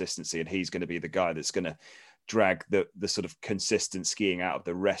that consistency, and he's going to be the guy that's going to drag the sort of consistent skiing out of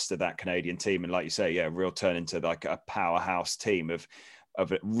the rest of that Canadian team. And like you say, yeah, real turn into like a powerhouse team of a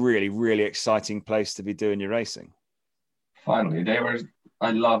really, really exciting place to be doing your racing. Finally,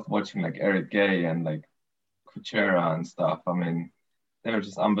 I loved watching like Eric Gay and like Kvitzerheide and stuff. I mean, they were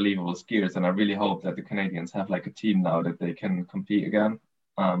just unbelievable skiers, and I really hope that the Canadians have like a team now that they can compete again,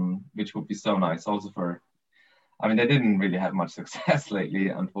 which would be so nice. Also they didn't really have much success lately,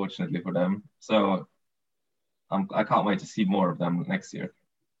 unfortunately for them. So I can't wait to see more of them next year.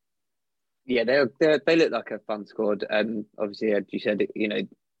 Yeah, they look like a fun squad, and obviously, as you said,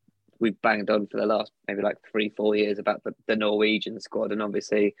 we've banged on for the last maybe like 3-4 years about the Norwegian squad, and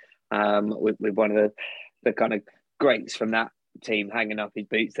obviously, with one of the kind of greats from that team hanging up his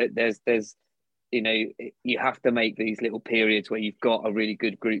boots. That there's you have to make these little periods where you've got a really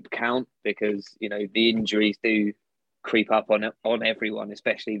good group count, because the injuries do creep up on everyone,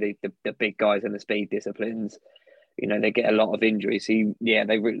 especially the big guys in the speed disciplines. They get a lot of injuries. So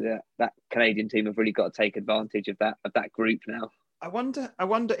that Canadian team have really got to take advantage of that group now. I wonder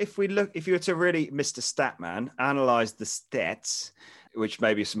if you were to really, Mr. Statman, analyze the stats, which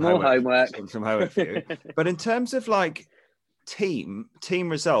may be some homework for you. But in terms of like team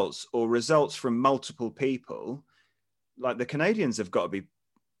results or results from multiple people, like the Canadians have got to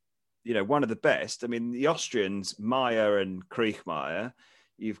be, one of the best. I mean, the Austrians, Meyer and Kriechmeier,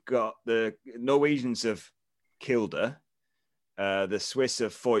 you've got the Norwegians of Kilde, the Swiss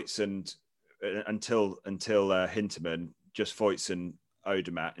of Feutz and until Hintermann, just Feutz and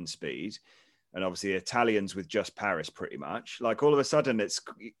Odermatt in speed, and obviously the Italians with just Paris pretty much. Like all of a sudden it's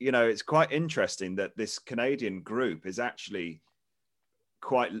quite interesting that this Canadian group is actually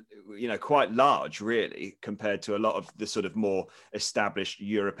quite large really compared to a lot of the sort of more established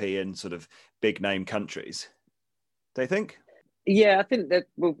European sort of big name countries. Do you think? Yeah, I think that.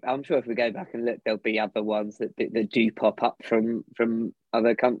 Well, I'm sure if we go back and look, there'll be other ones that do pop up from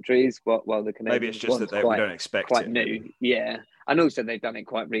other countries. While the Canadians, maybe it's just that we don't expect quite it. New, yeah, and also they've done it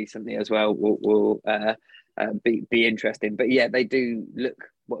quite recently as well. Will be interesting, but yeah, they do look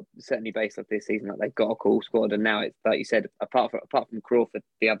certainly based off this season like they've got a cool squad, and now it's like you said, apart from Crawford,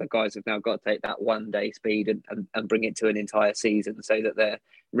 the other guys have now got to take that one day speed and bring it to an entire season so that they're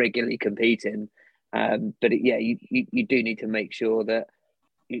regularly competing. But you do need to make sure that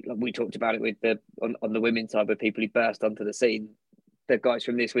we talked about it with on the women's side, with people who burst onto the scene. The guys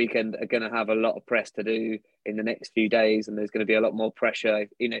from this weekend are going to have a lot of press to do in the next few days, and there's going to be a lot more pressure,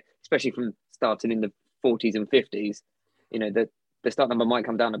 especially from starting in the 40s and 50s. The start number might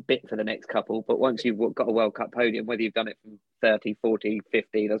come down a bit for the next couple, but once you've got a World Cup podium, whether you've done it from 30, 40,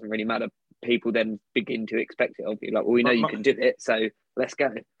 50, doesn't really matter. People then begin to expect it of you. Like, well, we know you can do it, so let's go.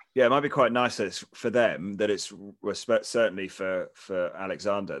 Yeah, it might be quite nice that it's for them, that it's certainly for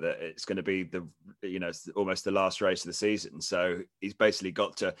Alexander, that it's going to be it's almost the last race of the season. So he's basically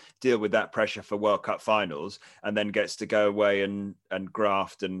got to deal with that pressure for World Cup finals, and then gets to go away and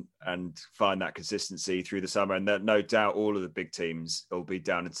graft and find that consistency through the summer. And that, no doubt all of the big teams will be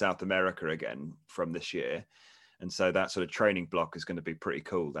down in South America again from this year. And so that sort of training block is going to be pretty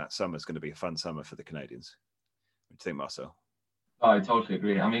cool. That summer is going to be a fun summer for the Canadians. What do you think, Marcel? Oh, I totally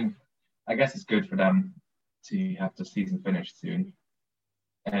agree. I mean, I guess it's good for them to have the season finished soon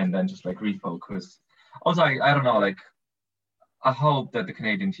and then just like refocus. Also, I don't know, like I hope that the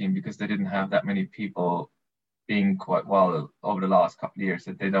Canadian team, because they didn't have that many people being quite well over the last couple of years,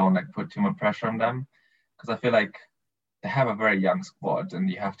 that they don't like put too much pressure on them, because I feel like they have a very young squad and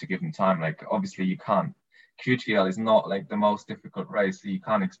you have to give them time. Like obviously you can't. QTL is not like the most difficult race, so you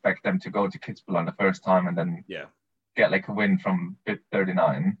can't expect them to go to Kitzbühel on the first time and then get like a win from bit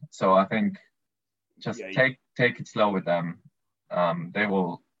 39. So I think just take it slow with them. They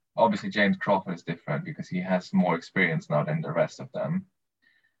will obviously, James Crawford is different because he has more experience now than the rest of them.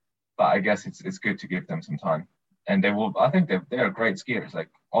 But I guess it's good to give them some time. And they will. I think they're great skiers. Like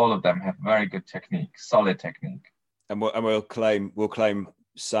all of them have very good technique, solid technique. And we'll claim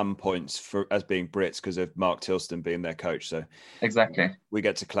some points for as being Brits because of Mark Tilston being their coach. So exactly, we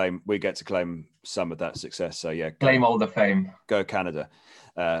get to claim some of that success. So yeah, claim all the fame. Go Canada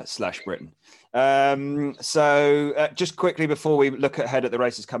 / Britain. So just quickly before we look ahead at the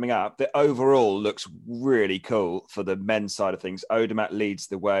races coming up, the overall looks really cool for the men's side of things. Odermatt leads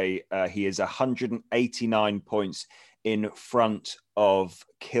the way. He is 189 points in front of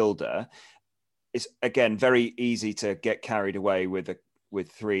Kilde. It's again very easy to get carried away with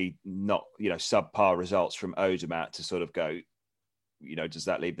three not subpar results from Odermatt to sort of go, does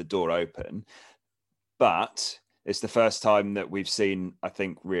that leave the door open? But it's the first time that we've seen, I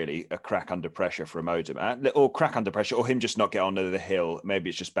think, really a crack under pressure from Odermatt, or crack under pressure, or him just not get onto the hill. Maybe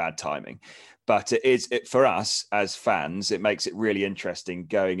it's just bad timing. But for us as fans, it makes it really interesting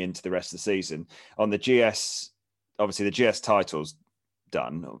going into the rest of the season. On the GS, obviously the GS title's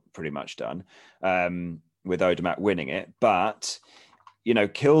done, or pretty much done, with Odermatt winning it. But,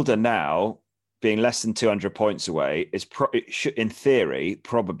 Kilde now, being less than 200 points away, is in theory,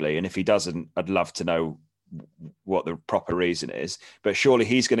 probably, and if he doesn't, I'd love to know what the proper reason is, but surely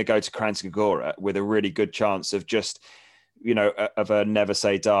he's going to go to Kranjska with a really good chance of just, of a never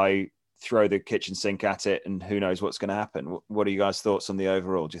say die, throw the kitchen sink at it, and who knows what's going to happen. What are you guys' thoughts on the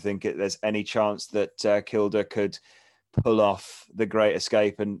overall? Do you think there's any chance that Kilde could pull off the great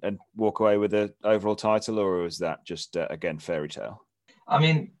escape and walk away with the overall title, or is that just, again, fairy tale? I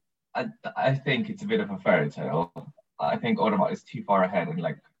mean, I think it's a bit of a fairy tale. I think Odermatt is too far ahead, and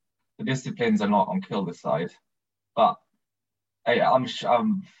the disciplines are not on Kilde's side. But I'm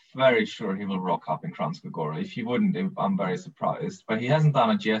very sure he will rock up in Kranjska. If he wouldn't, I'm very surprised. But he hasn't done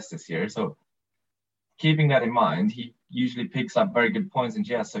a GS this year, so keeping that in mind, he usually picks up very good points in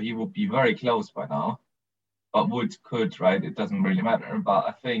GS, so he will be very close by now. But could, right? It doesn't really matter. But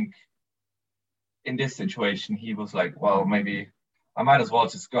I think in this situation, he was like, well, maybe I might as well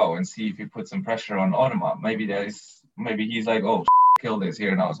just go and see if he puts some pressure on Odermatt. Maybe he's like, oh, Kilde is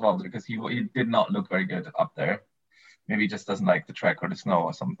here now as well, because he did not look very good up there. Maybe he just doesn't like the track or the snow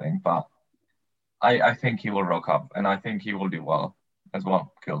or something. But I think he will rock up, and I think he will do well as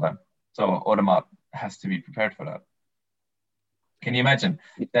well, Kilde. So Odermatt has to be prepared for that. Can you imagine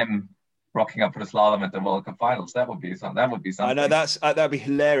them rocking up for the slalom at the World Cup finals? That would be something. I know that'd be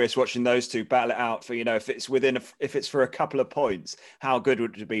hilarious watching those two battle it out for, if it's for a couple of points, how good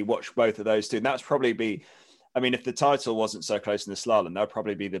would it be watch both of those two? And that's probably be, I mean, if the title wasn't so close in the slalom, that would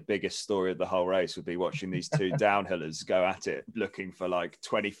probably be the biggest story of the whole race, would be watching these two downhillers go at it, looking for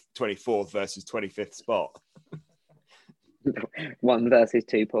 24th versus 25th spot. 1 versus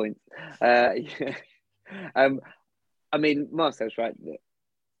 2 points. I mean, Marcel's right. Kilde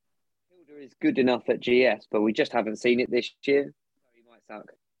is good enough at GS, but we just haven't seen it this year. He might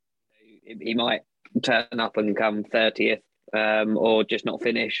suck. He might turn up and come 30th, or just not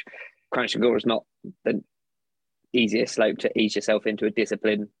finish. Kranjska is not the easiest slope to ease yourself into a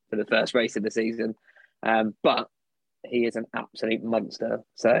discipline for the first race of the season. But he is an absolute monster.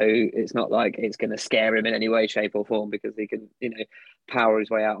 So it's not like it's going to scare him in any way, shape or form, because he can, power his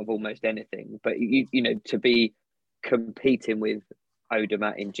way out of almost anything. But, to be competing with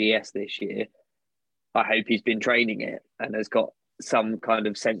Odermatt in GS this year, I hope he's been training it and has got some kind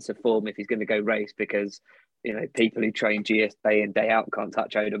of sense of form if he's going to go race, because, people who train GS day in, day out can't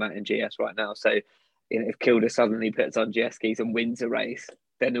touch Odermatt in GS right now. So, if Kilde suddenly puts on GS skis and wins a race,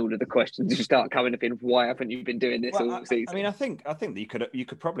 then all of the questions start coming up in, why haven't you been doing this all season? I mean, I think that you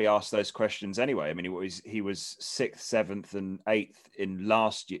could probably ask those questions anyway. I mean, he was 6th, 7th, and 8th in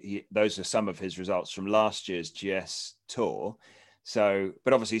last year. Those are some of his results from last year's GS Tour. So,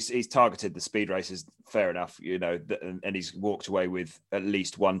 but obviously he's targeted the speed races, fair enough, and he's walked away with at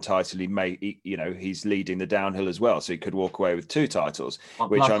least one title. He's leading the downhill as well, so he could walk away with 2 titles,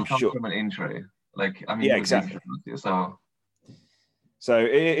 which I'm sure from an injury. Yeah, exactly. So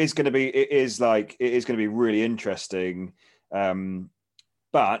it is going to be really interesting.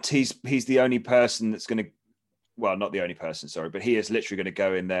 But he's the only person that's going to, well, not the only person, sorry, but he is literally going to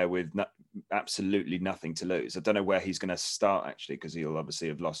go in there with absolutely nothing to lose. I don't know where he's going to start, actually, because he'll obviously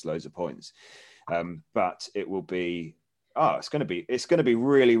have lost loads of points. But it will be, it's going to be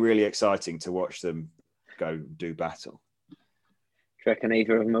really, really exciting to watch them go do battle. Do you reckon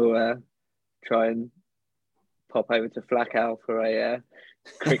either of them will try and pop over to Flachau for a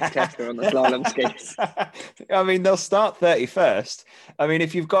quick tester on the slalom skis? I mean, they'll start 31st. I mean,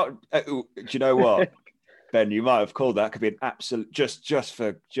 if you've got, do you know what, Ben? You might have called that. Could be an absolute just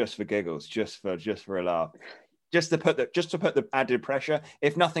for giggles, just for a laugh, just to put the added pressure.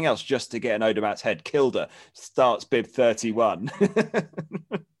 If nothing else, just to get an Odermatt's head. Kilde starts bib 31.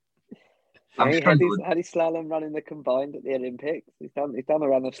 I'm sure he would. Had his slalom running the combined at the Olympics. He's done a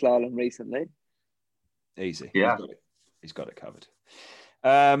run of slalom recently. Easy. Yeah. He's got it covered.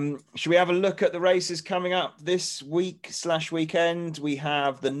 Should we have a look at the races coming up this week/weekend? We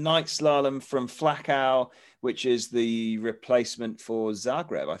have the night slalom from Flachau, which is the replacement for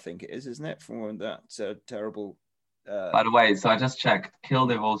Zagreb, I think it is, isn't it? From that terrible. By the way, so I just checked.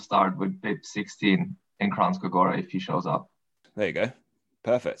 Kilde will start with E16 in Kranjska Gora if he shows up. There you go.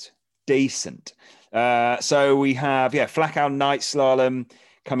 Perfect. Decent. So we have, Flachau night slalom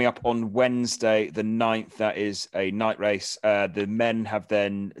coming up on Wednesday, the 9th. That is a night race. The men have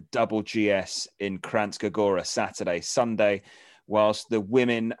then double GS in Kranjska Gora Saturday, Sunday, whilst the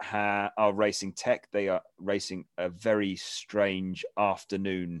women are racing tech. They are racing a very strange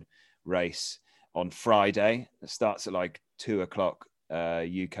afternoon race on Friday. It starts at like 2 o'clock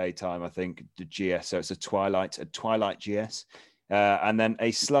UK time, I think, the GS. So it's a twilight GS. And then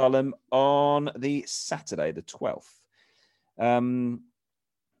a slalom on the Saturday, the 12th.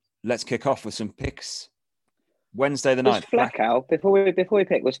 Let's kick off with some picks. Wednesday the 9th. Was Flachau, before we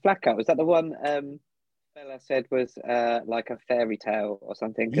pick, was Flachau, was that the one fella said was like a fairy tale or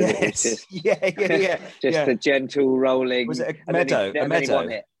something? Yes. It was just, just a gentle rolling. Was it a meadow? A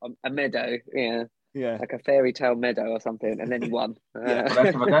meadow, yeah. Yeah. Like a fairy tale meadow or something, and then he won.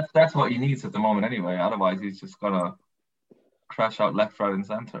 That's what he needs at the moment anyway. Otherwise, he's just gonna crash out left, right, and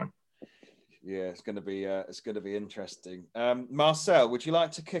center. Yeah, it's going to be interesting. Marcel, would you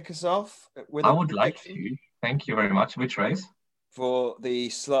like to kick us off? I would like to. Thank you very much. Which race? For the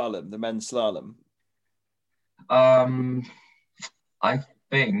slalom, the men's slalom. I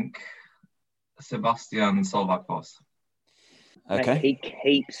think Sebastian Solvakos. Okay. He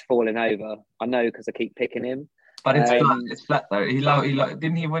keeps falling over. I know because I keep picking him. But it's flat though. He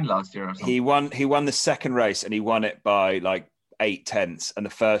didn't he win last year or something? He won the second race and he won it by like 8/10. And the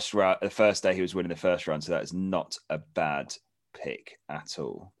first day he was winning the first run, so that is not a bad pick at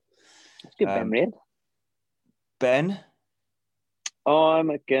all. That's good, Ben Reed. Ben?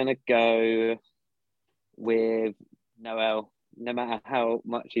 I'm gonna go with Noel. No matter how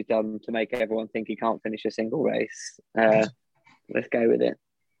much he's done to make everyone think he can't finish a single race, let's go with it.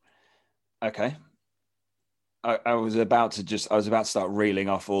 Okay. I was about to start reeling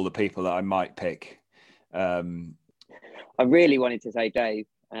off all the people that I might pick. I really wanted to say Dave.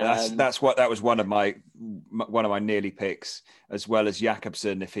 That was one of my nearly picks, as well as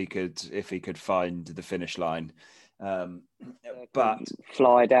Jakobsen if he could find the finish line. But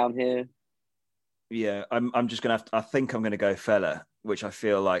fly down here. Yeah, I'm just gonna I think I'm gonna go Fella, which I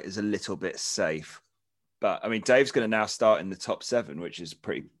feel like is a little bit safe. But I mean, Dave's gonna now start in the top 7, which is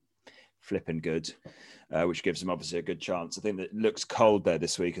pretty flipping good, which gives him obviously a good chance. I think that it looks cold there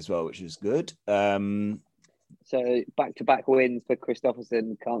this week as well, which is good. So back-to-back wins for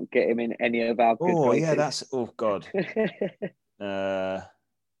Kristoffersen, can't get him in any of our good races. God. No,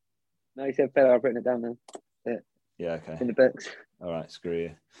 he said Fella. I've written it down now. Yeah, okay. In the books. All right, screw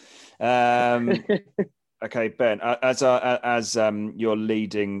you. Okay, Ben, as you're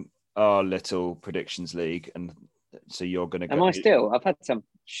leading our little predictions league, and so you're going to go. Am I still? I've had some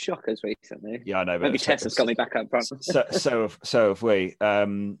shockers recently. Yeah, I know. Maybe Tessa's got me back up front. so have we.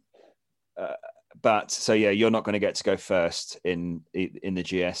 But so yeah, you're not going to get to go first in the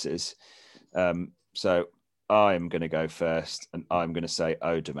GSs. So I'm going to go first, and I'm going to say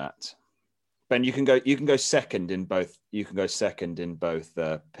Odermatt. Ben, you can go second in both. You can go second in both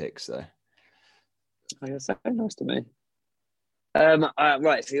picks, though. Oh, you're so nice to me.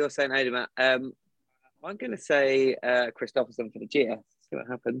 Right, so you're saying Odermatt. I'm going to say Kristoffersen for the GS. See what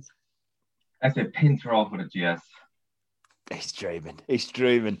happens. I said Pinter for the GS. He's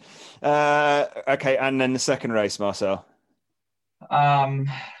dreaming. Okay, and then the second race, Marcel. I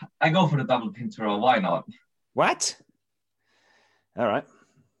go for the double Pinter. Why not? What? All right.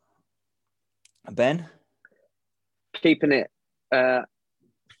 Ben? Keeping it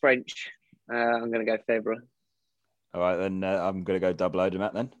French. I'm going to go Febvre. All right, then I'm going to go double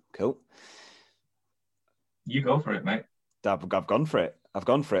Odermatt then. Cool. You go for it, mate. I've gone for it.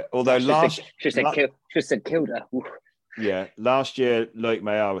 Although Should said Kilda. Yeah, last year Loic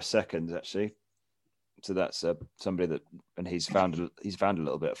Meillard was second actually, so that's somebody that, and he's found a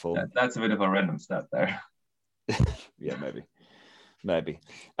little bit of form. That's a bit of a random stat there. Yeah, maybe.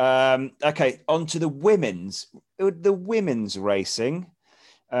 Okay, on to the women's racing.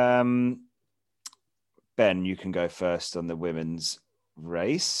 Ben, you can go first on the women's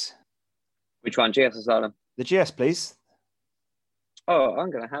race. Which one, GS or Slalom? The GS, please. Oh, I'm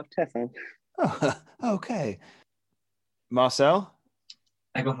going to have Tessa. Oh, okay. Marcel?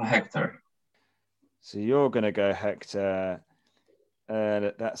 I go for Hector. So you're going to go Hector.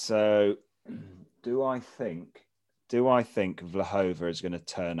 That's so Do I think Vlhova is going to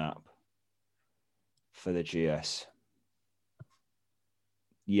turn up for the GS?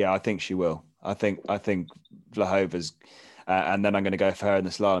 Yeah, I think she will. I think Vlhova's, and then I'm going to go for her in the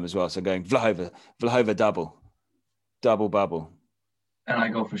slalom as well. So going Vlhova double bubble. And I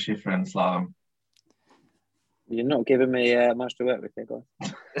go for Schiffer in slalom. You're not giving me much to work with there, guys.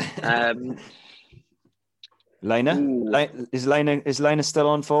 Lena? Is Lena still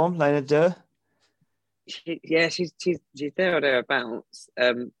on form? Lena Durr? She's there or thereabouts.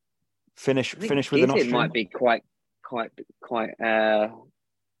 Finish with an Austrian. Might be quite.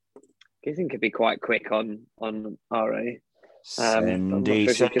 Gizzing could be quite quick on RA. Wendy.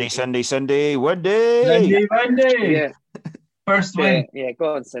 Yeah. First win. Yeah,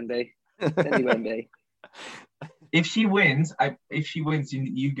 go on, Cindy. Wendy. If she wins,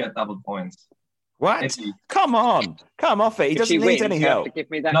 you get double points. What? Come on, come off it. He doesn't need any help.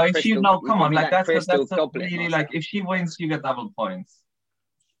 Come on. Like that's really like if she wins, you get double points.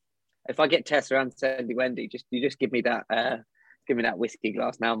 If I get Tessa and Sandy Wendy, you just give me that whiskey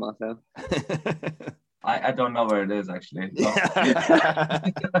glass now, Marcel. I don't know where it is actually.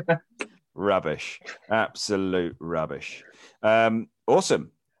 Rubbish, absolute rubbish.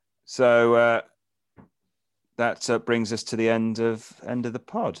 Awesome. So that brings us to the end of the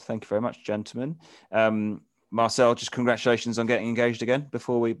pod. Thank you very much, gentlemen. Marcel, just congratulations on getting engaged again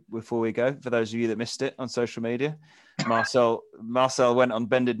before we go. For those of you that missed it on social media, Marcel went on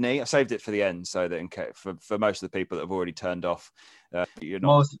bended knee. I saved it for the end so that for most of the people that have already turned off,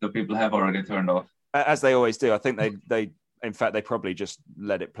 most of the people have already turned off, as they always do. I think they in fact they probably just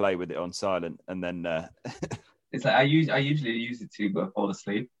let it play with it on silent and then. It's like I usually use it to fall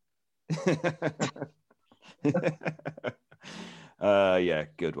asleep. Yeah,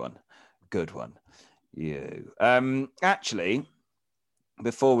 good one. You actually,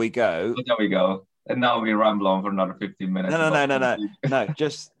 before we go, there we go. And now we ramble on for another 15 minutes. No.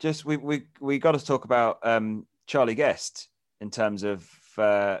 Just we got to talk about Charlie Guest in terms of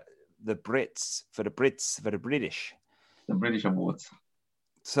the British awards.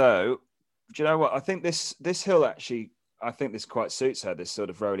 So, do you know what? I think this hill actually. I think this quite suits her, this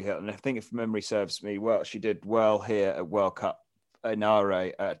sort of rolly hill. And I think if memory serves me well, she did well here at World Cup in RA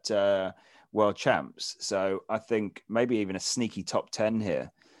at World Champs. So I think maybe even a sneaky top 10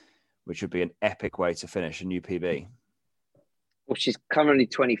 here, which would be an epic way to finish a new PB. Well, she's currently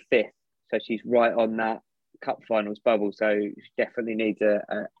 25th, so she's right on that Cup Finals bubble. So she definitely needs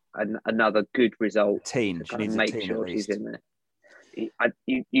another good result. She needs make sure she's in there.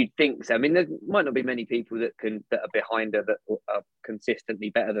 You'd think so. I mean, there might not be many people that are behind her that are consistently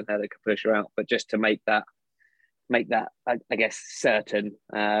better than her that could push her out. But just to make that, I guess, certain,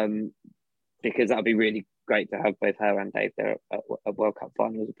 because that'd be really great to have both her and Dave there at World Cup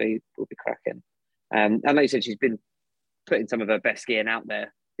finals. Would be cracking. And like you said, she's been putting some of her best skiing out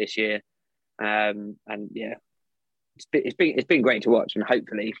there this year, and yeah, it's been great to watch. And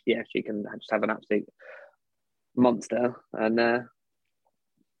hopefully, yeah, she can just have an absolute monster and.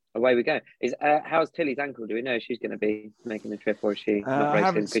 Away we go. How's Tilly's ankle? Do we know if she's going to be making the trip, or is she not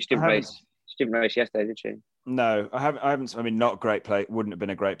racing? Because she didn't race yesterday, did she? No, I haven't. I mean, not a great place. Wouldn't have been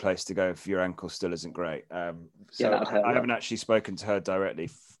a great place to go if your ankle still isn't great. So I haven't actually spoken to her directly,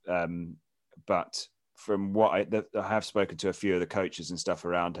 but from what I have spoken to a few of the coaches and stuff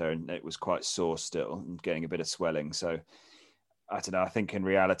around her, and it was quite sore still and getting a bit of swelling. So I don't know. I think in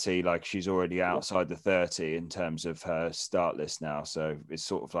reality, like she's already outside the 30 in terms of her start list now. So it's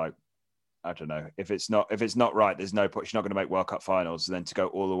sort of like, I don't know, if it's not right, there's no point. She's not going to make World Cup finals. And then to go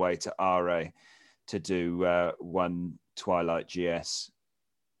all the way to RA to do one Twilight GS,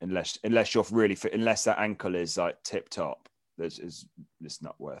 unless you're really fit, unless that ankle is like tip top, it's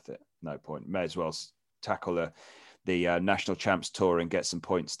not worth it. No point. May as well tackle the National Champs Tour and get some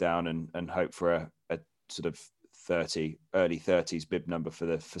points down and hope for a sort of early 30s bib number for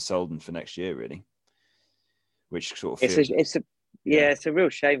Solden for next year, really. Which sort of it's a real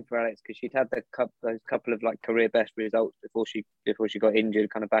shame for Alex, because she'd had those couple of like career best results before she got injured,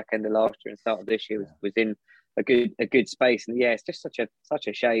 kind of back end of last year and start of this year was in a good space. And yeah, it's just such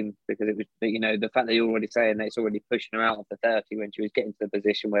a shame, because it was, the fact that you're already saying that it's already pushing her out of the 30 when she was getting to the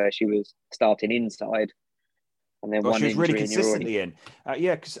position where she was starting inside, and then she was really consistently in.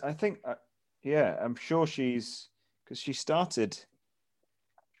 Yeah, because I think I'm sure because she started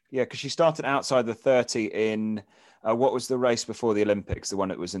outside the 30 in what was the race before the Olympics, the one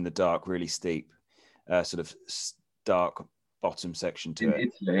that was in the dark, really steep, sort of dark bottom section to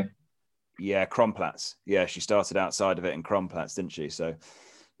it. Italy. Yeah, Kronplatz. Yeah, she started outside of it in Kronplatz, didn't she? So,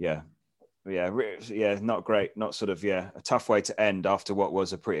 yeah. Yeah, not great. Not sort of, a tough way to end after what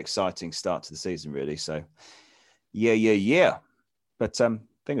was a pretty exciting start to the season, really. So, yeah. But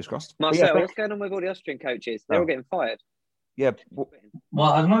fingers crossed. Marcel, what's going on with all the Austrian coaches? They're all getting fired. Yeah.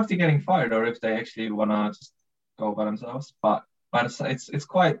 Well, I don't know if they're getting fired or if they actually want to just go by themselves, but it's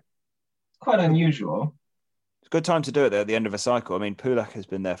quite unusual. It's a good time to do it there at the end of a cycle. I mean, Pulak has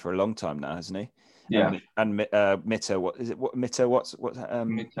been there for a long time now, hasn't he? Yeah. And Mitte, what is it? What Mitte? What's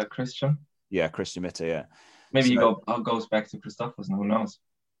Mitte Christian? Yeah, Christian Mitte. Yeah. Maybe he goes back to Christophersen. Who knows?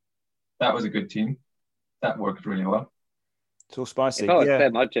 That was a good team. That worked really well. It's all spicy. If I was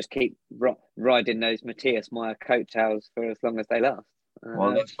them, I'd just keep riding those Matthias Meyer coattails for as long as they last.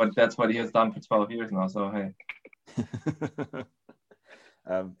 Well, that's what he has done for 12 years now. So hey.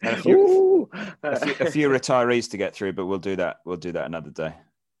 A few retirees to get through, but we'll do that. We'll do that another day.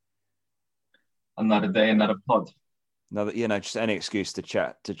 Another day, another pod. Another, just any excuse to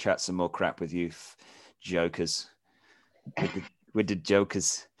chat some more crap with you, jokers. With the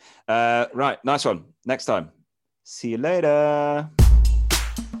jokers. Right, nice one. Next time. See you later.